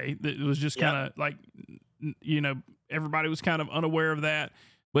yesterday. That was just kind of like, everybody was kind of unaware of that,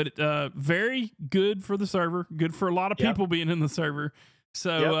 but very good for the server. Good for a lot of people being in the server.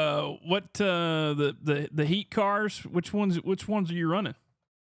 So what the heat cars? Which ones are you running?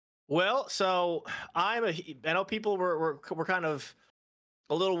 Well, so I know people were kind of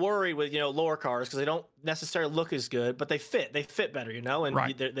a little worried with lower cars because they don't necessarily look as good, but they fit better, and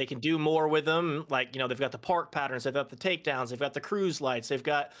Right. they can do more with them. Like they've got the park patterns, they've got the takedowns, they've got the cruise lights, they've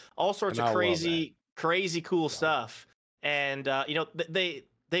got all sorts And I of love crazy cool stuff, and they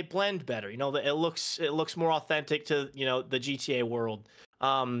blend better. It looks more authentic to the GTA world.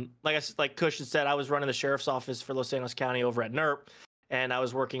 Like Cush had said, I was running the sheriff's office for Los Angeles County over at NERP. And I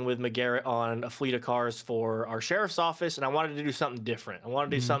was working with McGarrett on a fleet of cars for our sheriff's office, and I wanted to do something different. I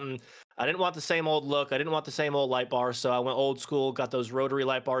wanted to do something. I didn't want the same old look. I didn't want the same old light bars, so I went old school. Got those rotary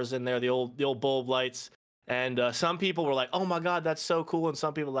light bars in there, the old bulb lights. And some people were like, "Oh my God, that's so cool!" And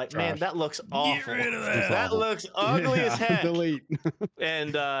some people were like, "Man, that looks awful. rid of that. That looks ugly as heck." Delete.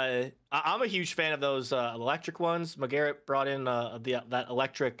 And I'm a huge fan of those electric ones. McGarrett brought in that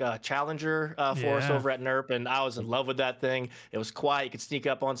electric Challenger for us over at NERP, and I was in love with that thing. It was quiet. You could sneak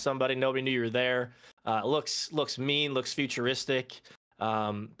up on somebody. Nobody knew you were there. Looks mean. Looks futuristic.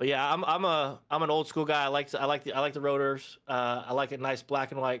 But yeah, I'm an old school guy. I like the rotors. I like a nice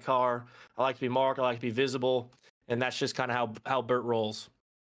black and white car. I like to be marked. I like to be visible, and that's just kind of how Bert rolls.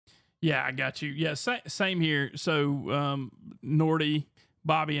 Yeah, I got you. Yeah, same here. So Nordy,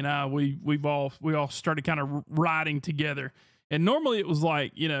 Bobby, and I, we all started kind of riding together, and normally it was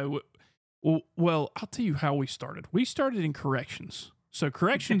like well, I'll tell you how we started. We started in corrections. So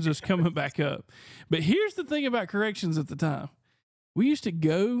corrections is coming back up, but here's the thing about corrections at the time. We used to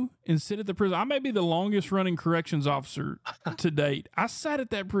go and sit at the prison. I may be the longest running corrections officer to date. I sat at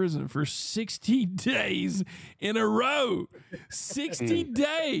that prison for 60 days in a row. 60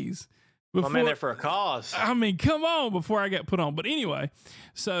 days. I'm in there for a cause. I mean, come on, before I got put on. But anyway,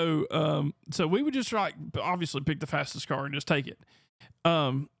 so we would just obviously pick the fastest car and just take it.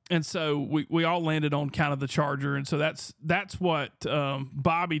 And so we all landed on kind of the Charger, and so that's what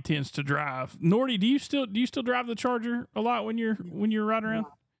Bobby tends to drive. Nordy, do you still drive the Charger a lot when you're riding around?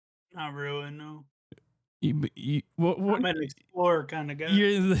 Not really, no. What? I'm an explorer kind of guy.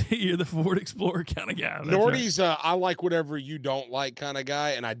 You're the Ford Explorer kind of guy. That's right. Nordy's I like whatever you don't like kind of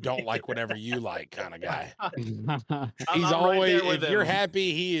guy, and I don't like whatever you like kind of guy. He's I'm right always there with if you're him.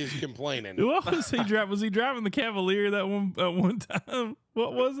 happy, he is complaining. What was he driving? Was he driving the Cavalier that one time?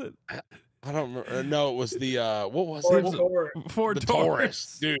 What was it? I don't remember. No, it was the what was Ford it? Taurus. Ford The Taurus.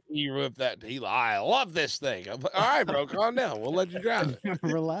 Taurus. Dude, he ripped that. I love this thing. I'm like, all right, bro, calm down. We'll let you drive it.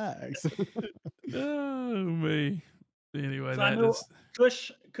 Relax. Oh me. Anyway, So I that know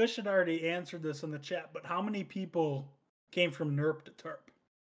is Kush had already answered this in the chat, but how many people came from NERP to TERP?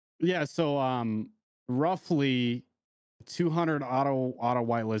 Yeah, so roughly 200 auto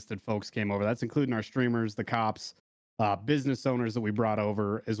whitelisted folks came over. That's including our streamers, the cops, business owners that we brought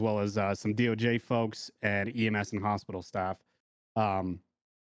over, as well as some DOJ folks and EMS and hospital staff. I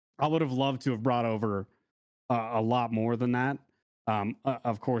would have loved to have brought over a lot more than that.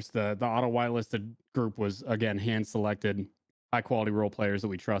 Of course, the auto whitelisted group was again hand selected, high quality role players that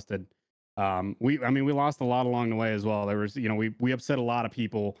we trusted. We lost a lot along the way as well. There was, we upset a lot of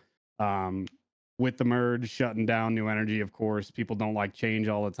people with the merge, shutting down New Energy. Of course, people don't like change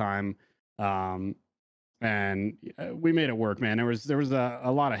all the time. And we made it work, man. There was a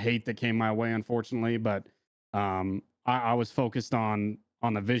lot of hate that came my way, unfortunately, but I was focused on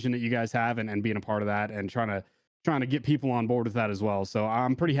the vision that you guys have and being a part of that and trying to get people on board with that as well. So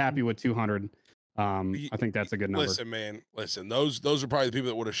I'm pretty happy with 200. I think that's a good number. Listen, man, those are probably the people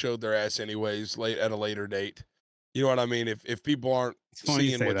that would have showed their ass anyways at a later date. You know what I mean? If people aren't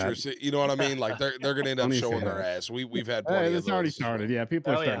seeing what you're seeing, you know what I mean? Like they're going to end up showing their ass. We've had plenty of those. It's already started. Yeah,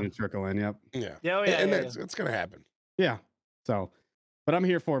 people are starting to trickle in. Yep. Yeah. And it's going to happen. Yeah. So, but I'm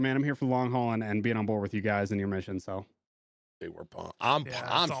here for it, man. I'm here for the long haul and being on board with you guys and your mission. So. Dude, we're pumped. I'm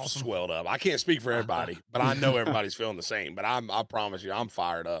awesome. swelled up. I can't speak for everybody, but I know everybody's feeling the same. But I promise you, I'm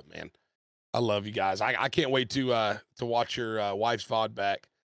fired up, man. I love you guys. I can't wait to watch your wife's VOD back.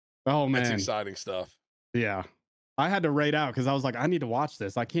 Oh man, that's exciting stuff. Yeah, I had to raid out because I was like, I need to watch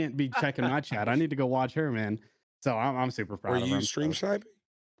this. I can't be checking my chat. I need to go watch her, man. So I'm super proud. Were of you her. stream sniping?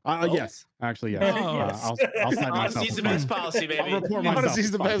 Yes, actually, yes. Oh. I'll snipe myself. Honesty's the best policy, baby. I'll report myself. Honesty's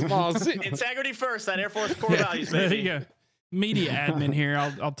the best policy. Integrity first. That Air Force core values, there baby. you go. Media admin here.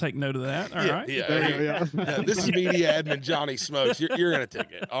 I'll take note of that. All right. Yeah. This is media admin Johnny Smokes. You're gonna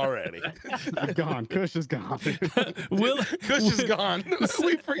take it already. I'm gone. Kush is gone. Kush is gone.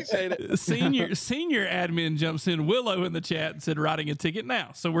 We appreciate it. Senior admin jumps in. Willow in the chat and said writing a ticket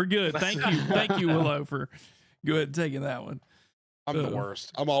now. So we're good. Thank you, Willow, for go ahead and taking that one. I'm the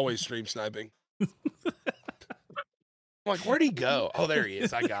worst. I'm always stream sniping. I'm like, where'd he go? Oh, there he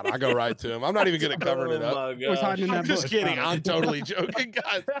is. I got him. I go right to him. I'm not even good at covering it up. I'm just kidding. I'm totally joking,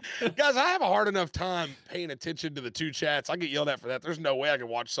 guys. Guys, I have a hard enough time paying attention to the two chats. I get yelled at for that. There's no way I can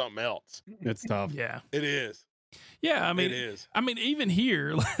watch something else. It's tough. Yeah. It is. Yeah, I mean, it is. I mean, even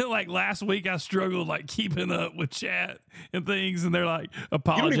here, like last week, I struggled like keeping up with chat and things, and they're like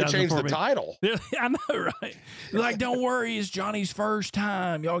apologizing. You don't even change for the me. title. I know, right? They're like, don't worry, it's Johnny's first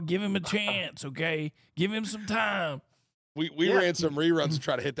time. Y'all give him a chance, okay? Give him some time. We ran some reruns to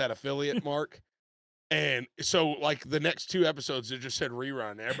try to hit that affiliate mark. And so like the next two episodes, it just said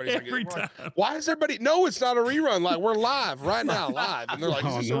rerun. Everybody's Every like, time. why is everybody? No, it's not a rerun. Like we're live right now, live. And they're like,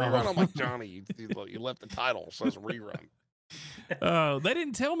 is this a no. rerun? I'm like, Johnny, you left the title, so it's a rerun. Oh, they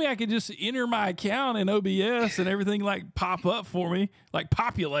didn't tell me I could just enter my account in OBS and everything like pop up for me, like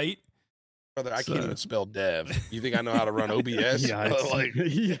populate. Brother, I can't even spell dev. You think I know how to run OBS? Like,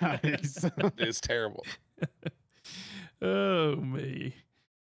 it's terrible. Oh me.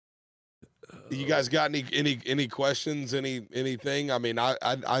 You guys got any questions? Anything? I mean,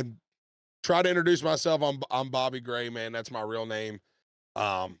 I try to introduce myself. I'm Bobby Gray, man. That's my real name.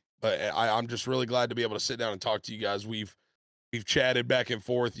 But I'm just really glad to be able to sit down and talk to you guys. We've chatted back and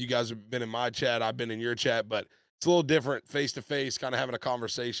forth. You guys have been in my chat. I've been in your chat, but it's a little different face to face, kind of having a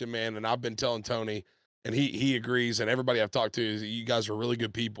conversation, man. And I've been telling Tony, and he agrees. And everybody I've talked to is you guys are really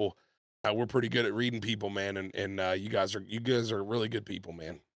good people. We're pretty good at reading people, man. And you guys are really good people,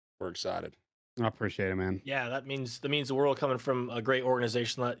 man. We're excited. I appreciate it, man. Yeah, that means the world coming from a great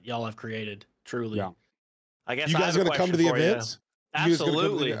organization that y'all have created. Truly. Yeah. I guess You guys gonna come to the events?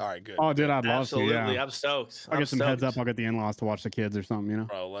 Absolutely. All right, good. Oh, dude, I'd love Absolutely. to. Yeah. I'm stoked. I'll get some heads up. I'll get the in-laws to watch the kids or something, you know?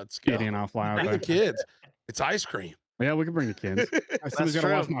 Bro, let's go. Katie and I'll fly out Bring there. the kids. It's ice cream. Yeah, we can bring the kids. I still That's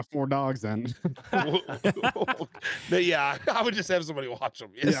gotta watch true. my 4 dogs then. Yeah, I would just have somebody watch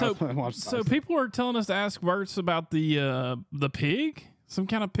them. Yeah. So- I'll probably watch So dogs. people are telling us to ask Burts about the pig, some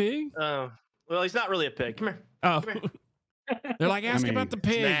kind of pig. Oh, well, he's not really a pig. Come here. Oh, they're like ask mean, about the It's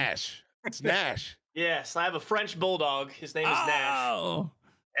pig. Nash. It's Nash. Yes, I have a French bulldog. His name is Nash. Oh,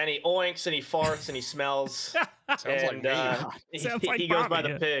 And he oinks and he farts and he smells. Sounds like and me. Sounds like he goes by Bobby, the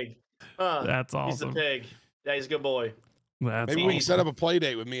yeah. pig. That's He's the awesome. pig. Yeah, he's a good boy. That's Maybe we can set awesome. up a play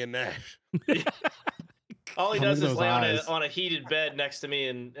date with me and Nash. All he Look does at is those lay eyes. on a heated bed next to me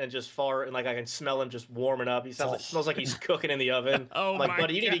and just fart, and like I can smell him just warming up. He smells like he's cooking in the oven. Oh I'm like, my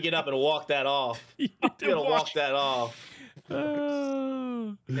buddy, you need to God. get up and walk that off. You You need to gotta wash- walk that off.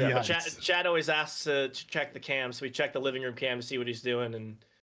 Oh. Yeah, but Yikes. Chad always asks to check the cam, so we check the living room cam to see what he's doing, and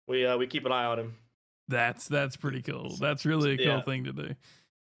we keep an eye on him. That's pretty cool. That's really a cool Yeah. thing to do.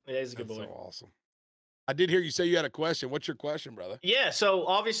 Yeah, he's a good That's boy. so awesome. I did hear you say you had a question. What's your question, brother? Yeah, so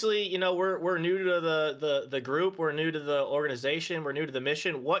obviously, you know, we're new to the group, we're new to the organization, we're new to the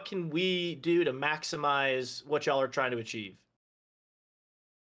mission. What can we do to maximize what y'all are trying to achieve?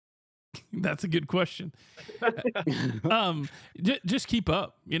 That's a good question. Just keep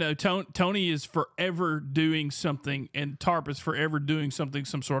up. You know, Tony is forever doing something, and Tarp is forever doing something,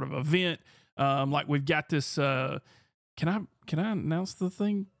 some sort of event. Like we've got this. Can I announce the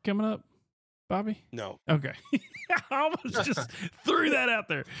thing coming up, Bobby? No. Okay. I almost just threw that out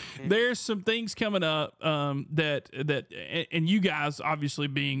there. There's some things coming up that and you guys obviously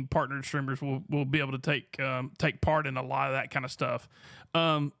being partner streamers will be able to take part in a lot of that kind of stuff.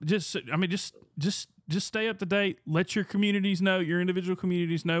 Just stay up to date. Let your communities know, your individual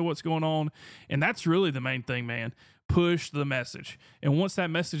communities know what's going on, and that's really the main thing, man. Push the message, and once that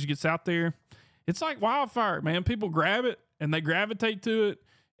message gets out there, it's like wildfire, man. People grab it and they gravitate to it,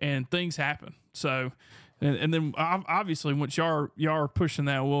 and things happen. So, and then obviously once y'all are pushing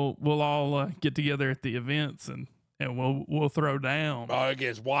that, we'll all get together at the events and we'll throw down. Oh, it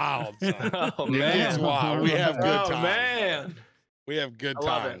gets wild. Son. Oh It gets wild. We have good Oh times. man, We have good I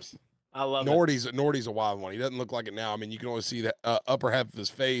love it. times. I love it. Nordy's a wild one. He doesn't look like it now. I mean, you can only see the upper half of his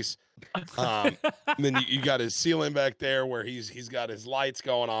face. And then you got his ceiling back there where he's got his lights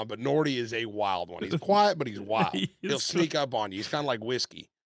going on. But Nordy is a wild one. He's quiet, but he's wild. He He'll is. sneak up on you. He's kind of like whiskey.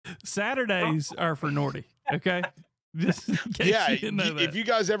 Saturdays are for Nordy. Okay. Just in case Yeah, you didn't know if that. you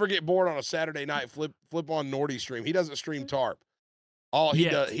guys ever get bored on a Saturday night, flip on Nordy's stream. He doesn't stream Tarp. All he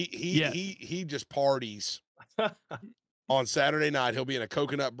Yet. does, Yet. he just parties. On Saturday night, he'll be in a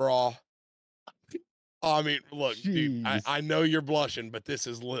coconut bra. I mean, look, dude, Jeez. I know you're blushing, but this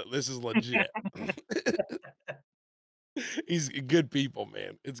is legit. He's good people,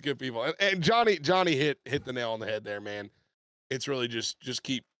 man. It's good people. And Johnny hit the nail on the head there, man. It's really just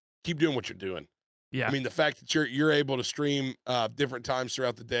keep doing what you're doing. Yeah. I mean, the fact that you're able to stream different times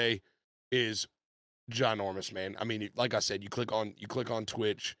throughout the day is ginormous, man. I mean, like I said, you click on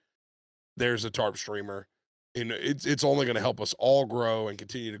Twitch, there's a Tarp streamer, and it's only going to help us all grow and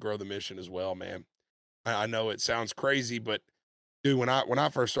continue to grow the mission as well, man. I know it sounds crazy, but dude, when I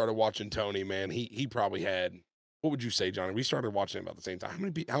first started watching Tony, man, he probably had, what would you say, Johnny? We started watching him about the same time.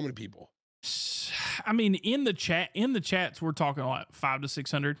 How many people? I mean, in the chats, we're talking like 500 to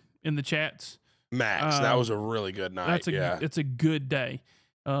 600 in the chats. Max. That was a really good night. It's a good day.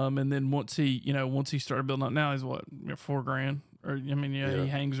 And then once he started building up, now he's what, $4,000, or I mean, he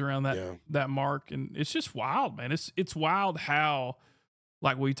hangs around that mark, and it's just wild, man. It's wild how,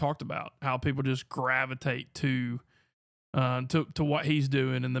 like we talked about, how people just gravitate to what he's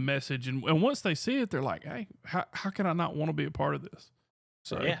doing and the message, and once they see it, they're like, hey, how can I not want to be a part of this?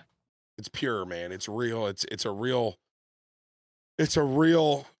 So yeah, it's pure, man. It's real. It's a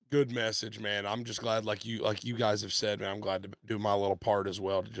real good message, man. I'm just glad, like you guys have said, man, I'm glad to do my little part as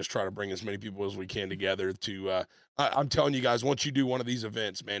well, to just try to bring as many people as we can together to, I'm telling you guys, once you do one of these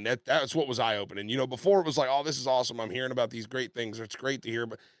events, man, that's what was eye-opening. You know, before it was like, oh, this is awesome. I'm hearing about these great things. It's great to hear,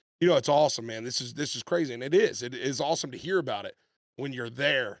 but you know, it's awesome, man. This is crazy. And it is awesome to hear about it when you're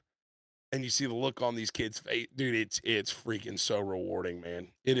there and you see the look on these kids' face. Dude, it's freaking so rewarding, man.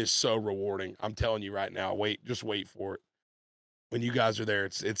 It is so rewarding. I'm telling you right now, just wait for it. When you guys are there,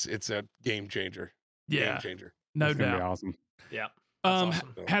 it's a game changer. yeah, Game changer. no It's gonna be doubt. awesome. yeah. That's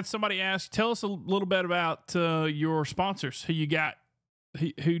awesome. Had somebody ask, tell us a little bit about your sponsors. Who you got?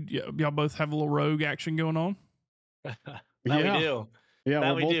 Who y'all both have a little rogue action going on? That Yeah. we do. Yeah,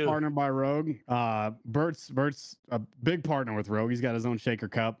 That we're we both do. partnered by Rogue. Bert's a big partner with Rogue. He's got his own shaker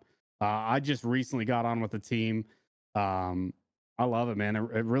cup. I just recently got on with the team. I love it, man.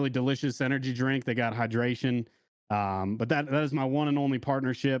 A really delicious energy drink. They got hydration. But that is my one and only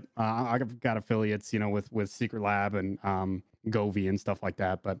partnership. I've got affiliates, with Secret Lab and Govee and stuff like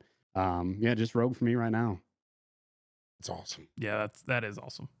that. But yeah, just Rogue for me right now. It's awesome. Yeah, that is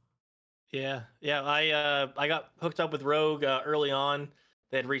awesome. Yeah. I got hooked up with Rogue early on.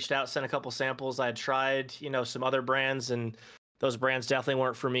 They had reached out, sent a couple samples. I had tried, some other brands, and those brands definitely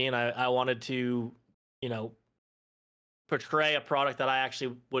weren't for me. And I wanted to, portray a product that I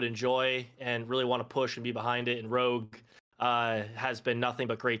actually would enjoy and really want to push and be behind it. And Rogue has been nothing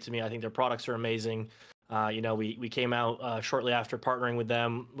but great to me. I think their products are amazing. We came out shortly after partnering with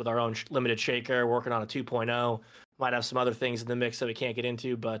them with our own limited shaker, working on a 2.0. Might have some other things in the mix that we can't get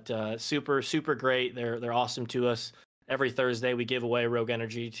into, but super, super great. They're awesome to us. Every Thursday we give away Rogue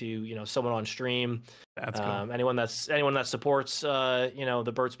Energy to someone on stream. That's cool. Anyone that supports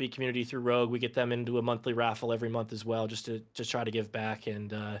the BurtsBeat community through Rogue, we get them into a monthly raffle every month as well, just to try to give back.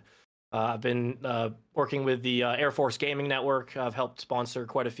 And I've been working with the Air Force Gaming Network. I've helped sponsor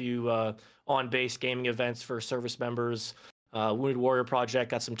quite a few on-base gaming events for service members. Wounded Warrior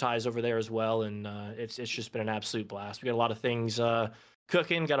Project got some ties over there as well, and it's just been an absolute blast. We got a lot of things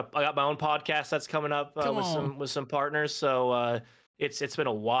cooking. I got my own podcast that's coming up with some partners. So it's been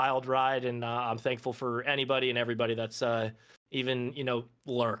a wild ride, and I'm thankful for anybody and everybody that's even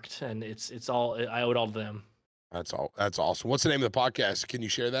lurked, and it's all I owe it all to them. That's awesome. What's the name of the podcast? Can you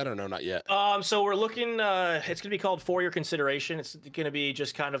share that or no? Not yet. So we're looking. It's gonna be called For Your Consideration. It's gonna be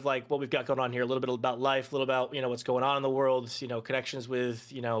just kind of like what we've got going on here. A little bit about life, a little about what's going on in the world. Connections with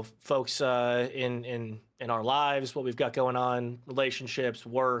folks in our lives. What we've got going on, relationships,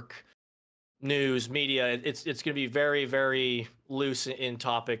 work, news, media. It's gonna be very, very loose in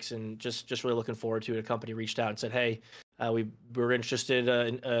topics, and just really looking forward to it. A company reached out and said, "Hey, we're interested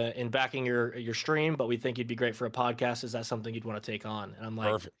in backing your stream, but we think you'd be great for a podcast. Is that something you'd want to take on?" And I'm like,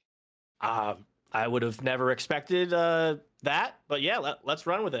 perfect. I would have never expected that, but yeah, let's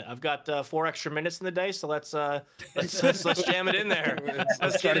run with it. I've got 4 extra minutes in the day, so let's jam it in there.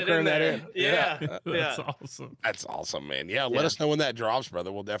 Let's try get to it cram in that there. in. Yeah, That's awesome. That's awesome, man. Yeah, let us know when that drops,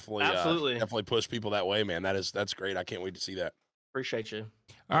 brother. We'll Absolutely. definitely push people that way, man. That's great. I can't wait to see that. Appreciate you.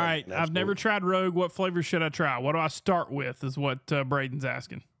 All right, man, I've never tried Rogue. What flavor should I try? What do I start with? Is what Braden's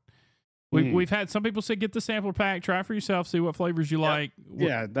asking. We've had some people say get the sampler pack, try for yourself, see what flavors you like.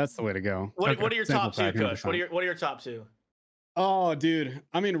 Yeah, that's the way to go. What are your Sample top two, pack, Kush? 100%. What are your top two? Oh, dude.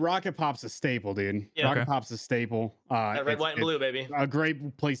 I mean, Rocket Pop's a staple, dude. Yeah. Rocket Okay. Pop's a staple. Red, white, and blue, baby. A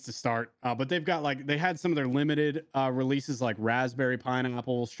great place to start. But they've got they had some of their limited releases like raspberry,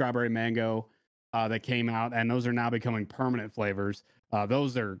 pineapple, strawberry, mango that came out, and those are now becoming permanent flavors.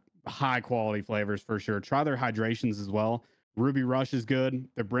 Those are high quality flavors for sure. Try their hydrations as well. Ruby Rush is good.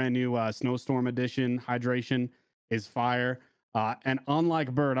 Their brand new Snowstorm edition hydration is fire. And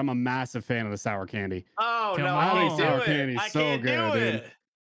unlike Bird, I'm a massive fan of the sour candy. Oh Come no, on. I can't do Sour it. candy's I so can't good, do dude. it.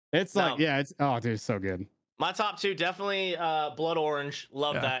 It's No. it's dude, it's so good. My top two definitely blood orange.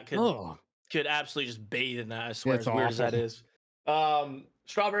 Love Yeah. that. Could absolutely just bathe in that. I swear, It's as weird as that awful. is.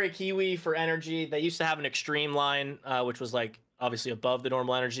 Strawberry kiwi for energy. They used to have an extreme line, which was obviously above the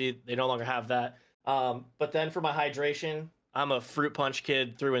normal energy. They no longer have that. But then for my hydration, I'm a fruit punch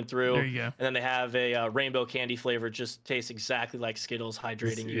kid through and through. There you go. And then they have a rainbow candy flavor. Just tastes exactly like Skittles,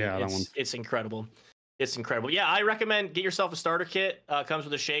 hydrating you. Yeah, that one's- It's incredible. It's incredible. Yeah, I recommend get yourself a starter kit. Comes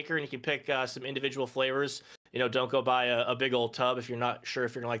with a shaker, and you can pick some individual flavors. Don't go buy a big old tub if you're not sure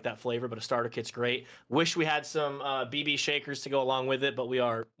if you're gonna like that flavor. But a starter kit's great. Wish we had some BB shakers to go along with it, but we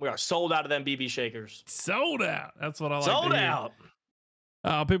are sold out of them BB shakers. Sold out. That's what I like. Sold to hear.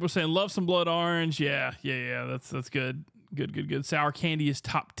 out. People are saying love some blood orange. Yeah. That's good. Good. Sour candy is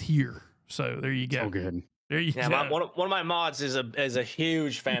top tier. So there you go. So good. There you Yeah, go. one of my mods is a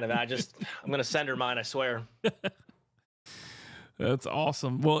huge fan of that. I'm gonna send her mine. I swear. That's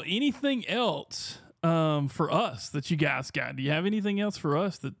awesome. Well, anything else for us that you guys got? Do you have anything else for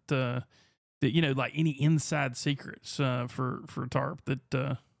us that like any inside secrets for Tarp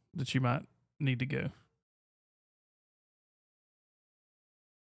that you might need to go?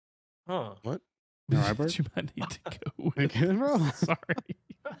 Huh. What? All right, Bert? That you might need to go You with. good, bro? Sorry.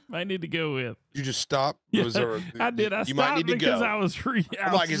 Might need to go with. You just stop. Yeah, Was there, I did. I you might stopped need to because go. I was reading.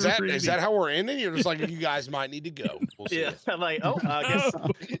 I'm like, is that how we're ending? You're just like, you guys might need to go. We'll see. Yeah. I'm like, I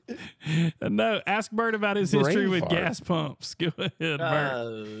guess. No, ask Bert about his history Brain with fart. gas pumps. Go ahead,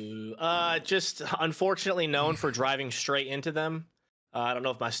 Bert. Just unfortunately known for driving straight into them. I don't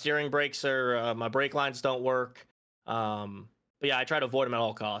know if my steering brakes or my brake lines don't work. But yeah, I try to avoid them at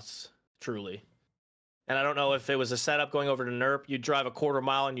all costs. Truly. And I don't know if it was a setup going over to NERP. You drive a quarter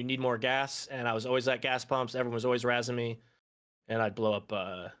mile and you need more gas. And I was always at gas pumps. Everyone was always razzing me, and I'd blow up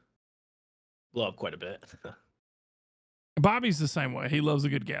quite a bit. Bobby's the same way. He loves a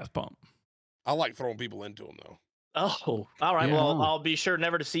good gas pump. I like throwing people into them though. Oh, all right. Yeah. Well, I'll be sure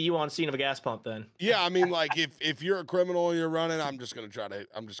never to see you on scene of a gas pump then. Yeah, I mean, like if you're a criminal and you're running, I'm just gonna.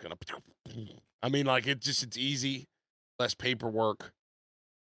 I mean, like it's easy, less paperwork.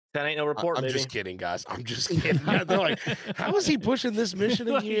 That ain't no report, I'm baby. just kidding, guys. I'm just kidding. Yeah, they're like, how is he pushing this mission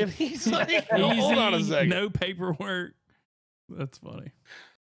again? He's like, hold on a Easy, second. no paperwork. That's funny.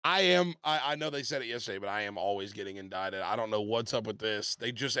 I know they said it yesterday, but I am always getting indicted. I don't know what's up with this.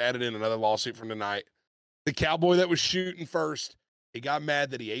 They just added in another lawsuit from tonight. The cowboy that was shooting first, he got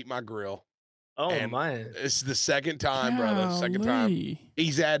mad that he ate my grill. Oh and man. It's the second time, brother. Second time.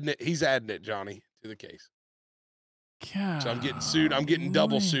 He's adding it, Johnny, to the case. So I'm getting sued. I'm getting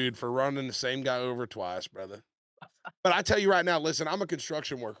double sued for running the same guy over twice, brother. But I tell you right now, listen, I'm a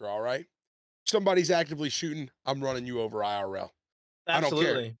construction worker, all right? Somebody's actively shooting, I'm running you over IRL.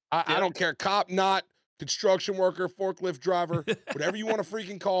 Absolutely. I don't care. Cop, not construction worker, forklift driver, whatever you want to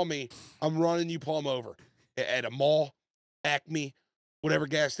freaking call me, I'm running you plumb over. At a mall, Acme, whatever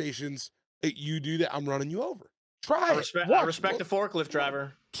gas stations, you do that, I'm running you over. Try it. I respect the forklift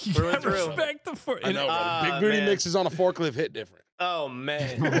driver. I respect the forklift. I know, brother. Big booty mixes on a forklift hit different. Oh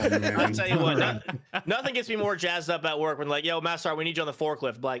man. I'll tell you what, nothing gets me more jazzed up at work when like, yo, Master, we need you on the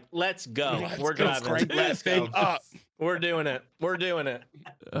forklift. Like, let's go. We're driving. Let's go. We're doing it. We're doing it.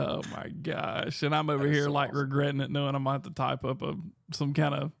 Oh my gosh. And I'm over here like awesome. Regretting it, knowing I'm gonna have to type up some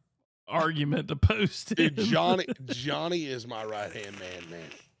kind of argument to post. Dude, Johnny is my right-hand man.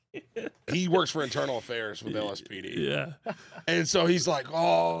 He works for internal affairs with LSPD. Yeah. And so he's like,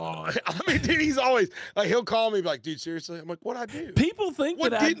 oh, I mean, dude, he's always like, he'll call me like, dude, seriously? I'm like, what'd I do? People think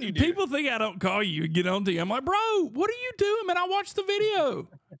what didn't you do? People think I don't call you and get on to you. I'm like, bro, what are you doing, man? I watched the video.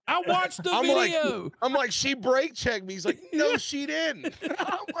 I'm like, she brake checked me. He's like, no, she didn't.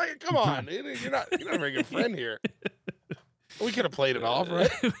 I'm like, come on, dude. You're not a very good friend here. We could have played it off,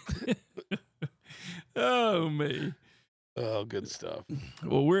 right? Oh, me. Oh, good stuff.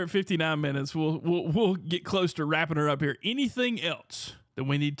 Well, we're at 59 minutes. We'll get close to wrapping her up here. Anything else that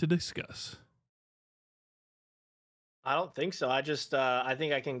we need to discuss? I don't think so. I just I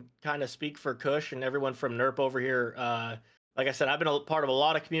think I can kind of speak for Cush and everyone from NERP over here. Like I said, I've been a part of a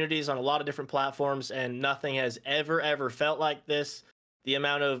lot of communities on a lot of different platforms, and nothing has ever felt like this. The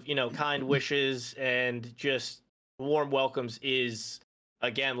amount of, kind wishes and just warm welcomes is,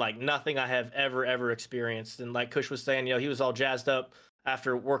 again, like nothing I have ever experienced. And like Cush was saying, he was all jazzed up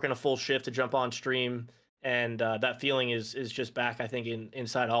after working a full shift to jump on stream. And that feeling is just back, I think,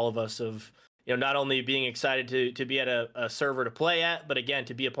 inside all of us of, not only being excited to be at a server to play at, but again,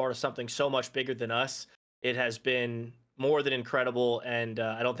 to be a part of something so much bigger than us. It has been more than incredible. And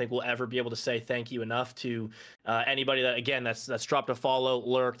I don't think we'll ever be able to say thank you enough to anybody that, again, that's dropped a follow,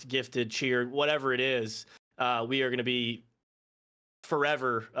 lurked, gifted, cheered, whatever it is. We are going to be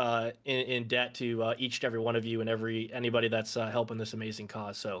forever in debt to each and every one of you and anybody that's helping this amazing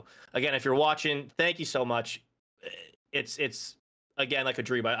cause. So again, if you're watching, thank you so much. It's again like a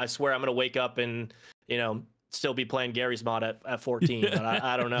dream. I swear I'm gonna wake up and still be playing Gary's mod at 14. But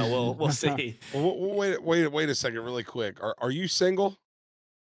I don't know. We'll see. Well, wait a second, really quick. Are you single?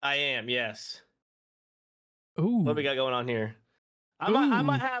 I am. Yes. Ooh. What we got going on here? I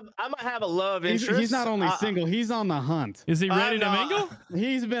might have a love interest. He's not only single, he's on the hunt. Is he ready to mingle?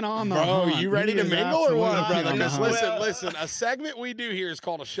 He's been on the hunt. You ready to mingle or what, brother? Because listen, a segment we do here is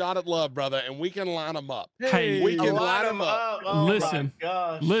called A Shot at Love, brother, and we can line them up. Hey, we can line them up. Oh,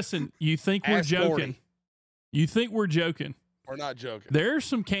 listen, you think we're joking. 40. You think we're joking. We're not joking. There's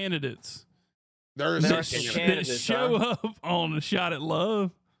some candidates. There's some candidates that show up on A Shot at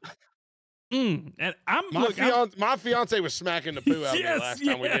Love. And my fiance was smacking the poo out of me last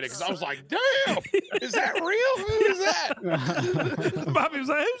time we did it because I was like, "Damn, is that real? Who is that?" Bobby was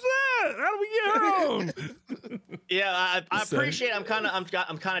like, "Who's that? How do we get her on?" Yeah, I appreciate. I'm kind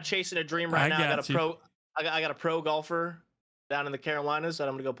of chasing a dream right now. I got a pro golfer down in the Carolinas that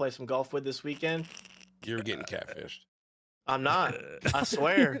I'm gonna go play some golf with this weekend. You're getting catfished. I'm not. I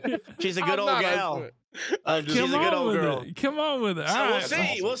swear. She's a good old gal. She's a good old girl. Come on with it. So we'll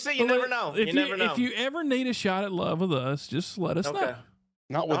see. We'll see. You never know. You never know. If you ever need a shot at love with us, just let us know.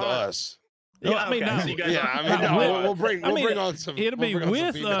 Not with us. Yeah, I mean, we'll bring on some. It'll be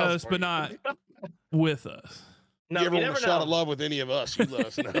with us, but not with us. No, you ever want a shot of love with any of us, you let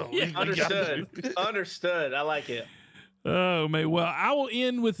us know. Understood. I like it. Oh, man. Well, I will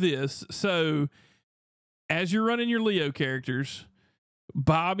end with this. So, as you're running your Leo characters,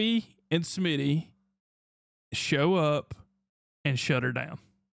 Bobby and Smitty show up and shut her down.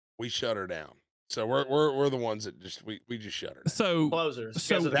 We shut her down. So we're the ones that we just shut her down. So closers.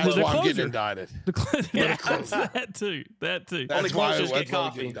 So that's why I'm getting indicted. That too. That's only closers get why we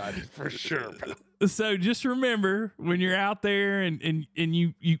coffee. get indicted for sure. So just remember when you're out there and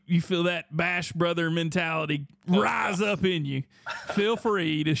you feel that bash brother mentality rise up in you, feel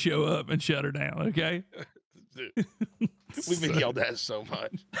free to show up and shut her down. Okay. Dude, we've been yelled at so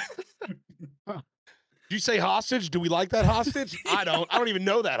much. Did you say hostage? Do we like that hostage? I don't even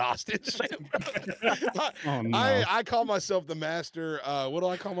know that hostage. Oh, no. I call myself the master. What do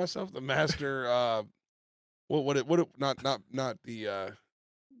I call myself? The master. Not the.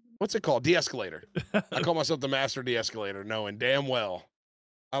 What's it called? De-escalator. I call myself the master de-escalator, knowing damn well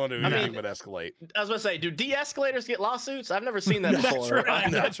I don't do anything but escalate. I was going to say, do de-escalators get lawsuits? I've never seen that before.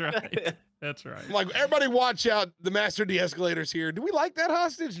 That's right. That's right. I'm like, everybody watch out. The master de-escalator's here. Do we like that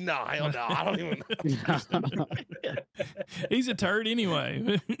hostage? No, hell no. I don't even know. He's a turd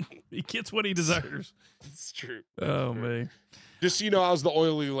anyway. He gets what he deserves. It's true. Oh, man. Just so you know, I was the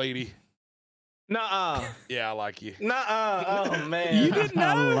oily lady. Nuh-uh. Yeah, I like you. Nuh-uh. Oh, man. You didn't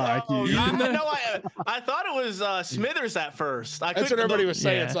know? like you. I thought it was Smithers at first. That's what everybody was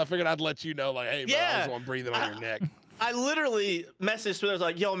saying, Yeah. so I figured I'd let you know, like, hey, bro, I Yeah. just want breathing on your neck. I literally messaged Smithers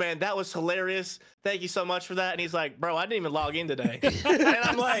like, yo, man, that was hilarious. Thank you so much for that. And he's like, bro, I didn't even log in today. And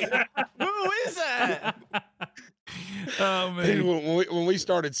I'm like, who is that? Oh, Hey, man. when we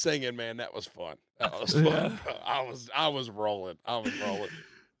started singing, man, that was fun. That was fun. Yeah. I was rolling.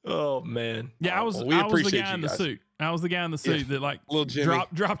 Oh, man. Yeah, I was Well, we the appreciate guy you in the guys. suit. I was the guy in the suit that like Little Jimmy.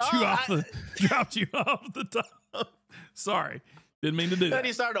 dropped you off the top. Sorry. Didn't mean to do Then that.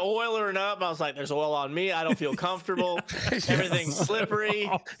 he started oiling up. I was like, there's oil on me. I don't feel comfortable. Everything's slippery.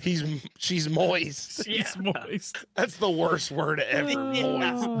 She's moist. She's moist. That's the worst word ever.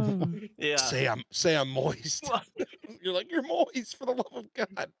 Moist. Yeah. Say I'm moist. You're like, you're moist, for the love of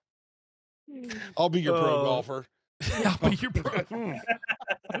God. I'll be your pro golfer. I'll be your pro.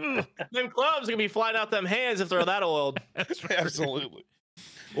 Them clubs are going to be flying out them hands if they're that oiled. Absolutely.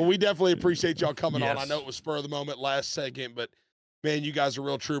 Well, we definitely appreciate y'all coming on. I Yes. know it was spur of the moment last second, but man, you guys are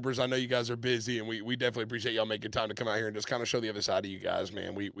real troopers. I know you guys are busy, and we definitely appreciate y'all making time to come out here and just kind of show the other side of you guys,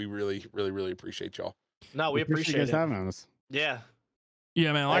 man. We really, really, really appreciate y'all. No, we appreciate you guys it. having us. Yeah.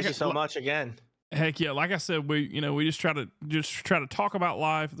 Yeah, man. Thank you so much again. Heck yeah. Like I said, we just try to talk about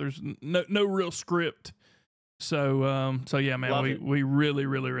life. There's no real script. So yeah, man, Love it. we really,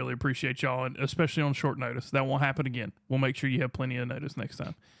 really, really appreciate y'all, and especially on short notice. That won't happen again. We'll make sure you have plenty of notice next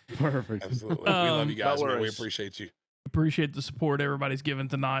time. Perfect. Absolutely. We love you guys, no man. We worries. appreciate you. Appreciate the support everybody's given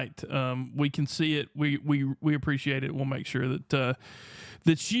tonight. We can see it. We appreciate it. We'll make sure that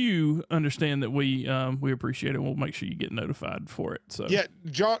that you understand that we appreciate it. We'll make sure you get notified for it. So Yeah,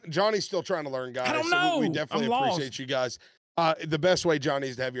 Johnny's still trying to learn, guys. I don't So know. we definitely I'm appreciate lost. you guys. The best way, Johnny,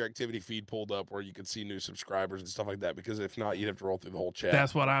 is to have your activity feed pulled up where you can see new subscribers and stuff like that. Because if not, you'd have to roll through the whole chat.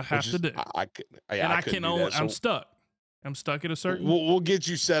 that's what I have to do. I I couldn't can do only. that. I'm So stuck. I'm stuck at a certain. we'll get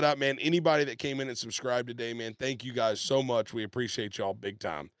you set up, man. Anybody that came in and subscribed today, man, thank you guys so much. We appreciate y'all big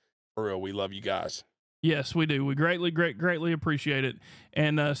time. For real, we love you guys. Yes, we do. We greatly appreciate it.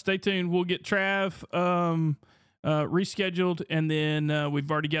 And stay tuned. We'll get Trav rescheduled, and then we've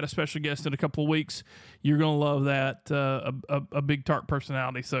already got a special guest in a couple of weeks. You're gonna love that. A big Tark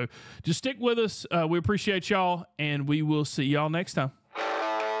personality. So just stick with us. We appreciate y'all, and we will see y'all next time.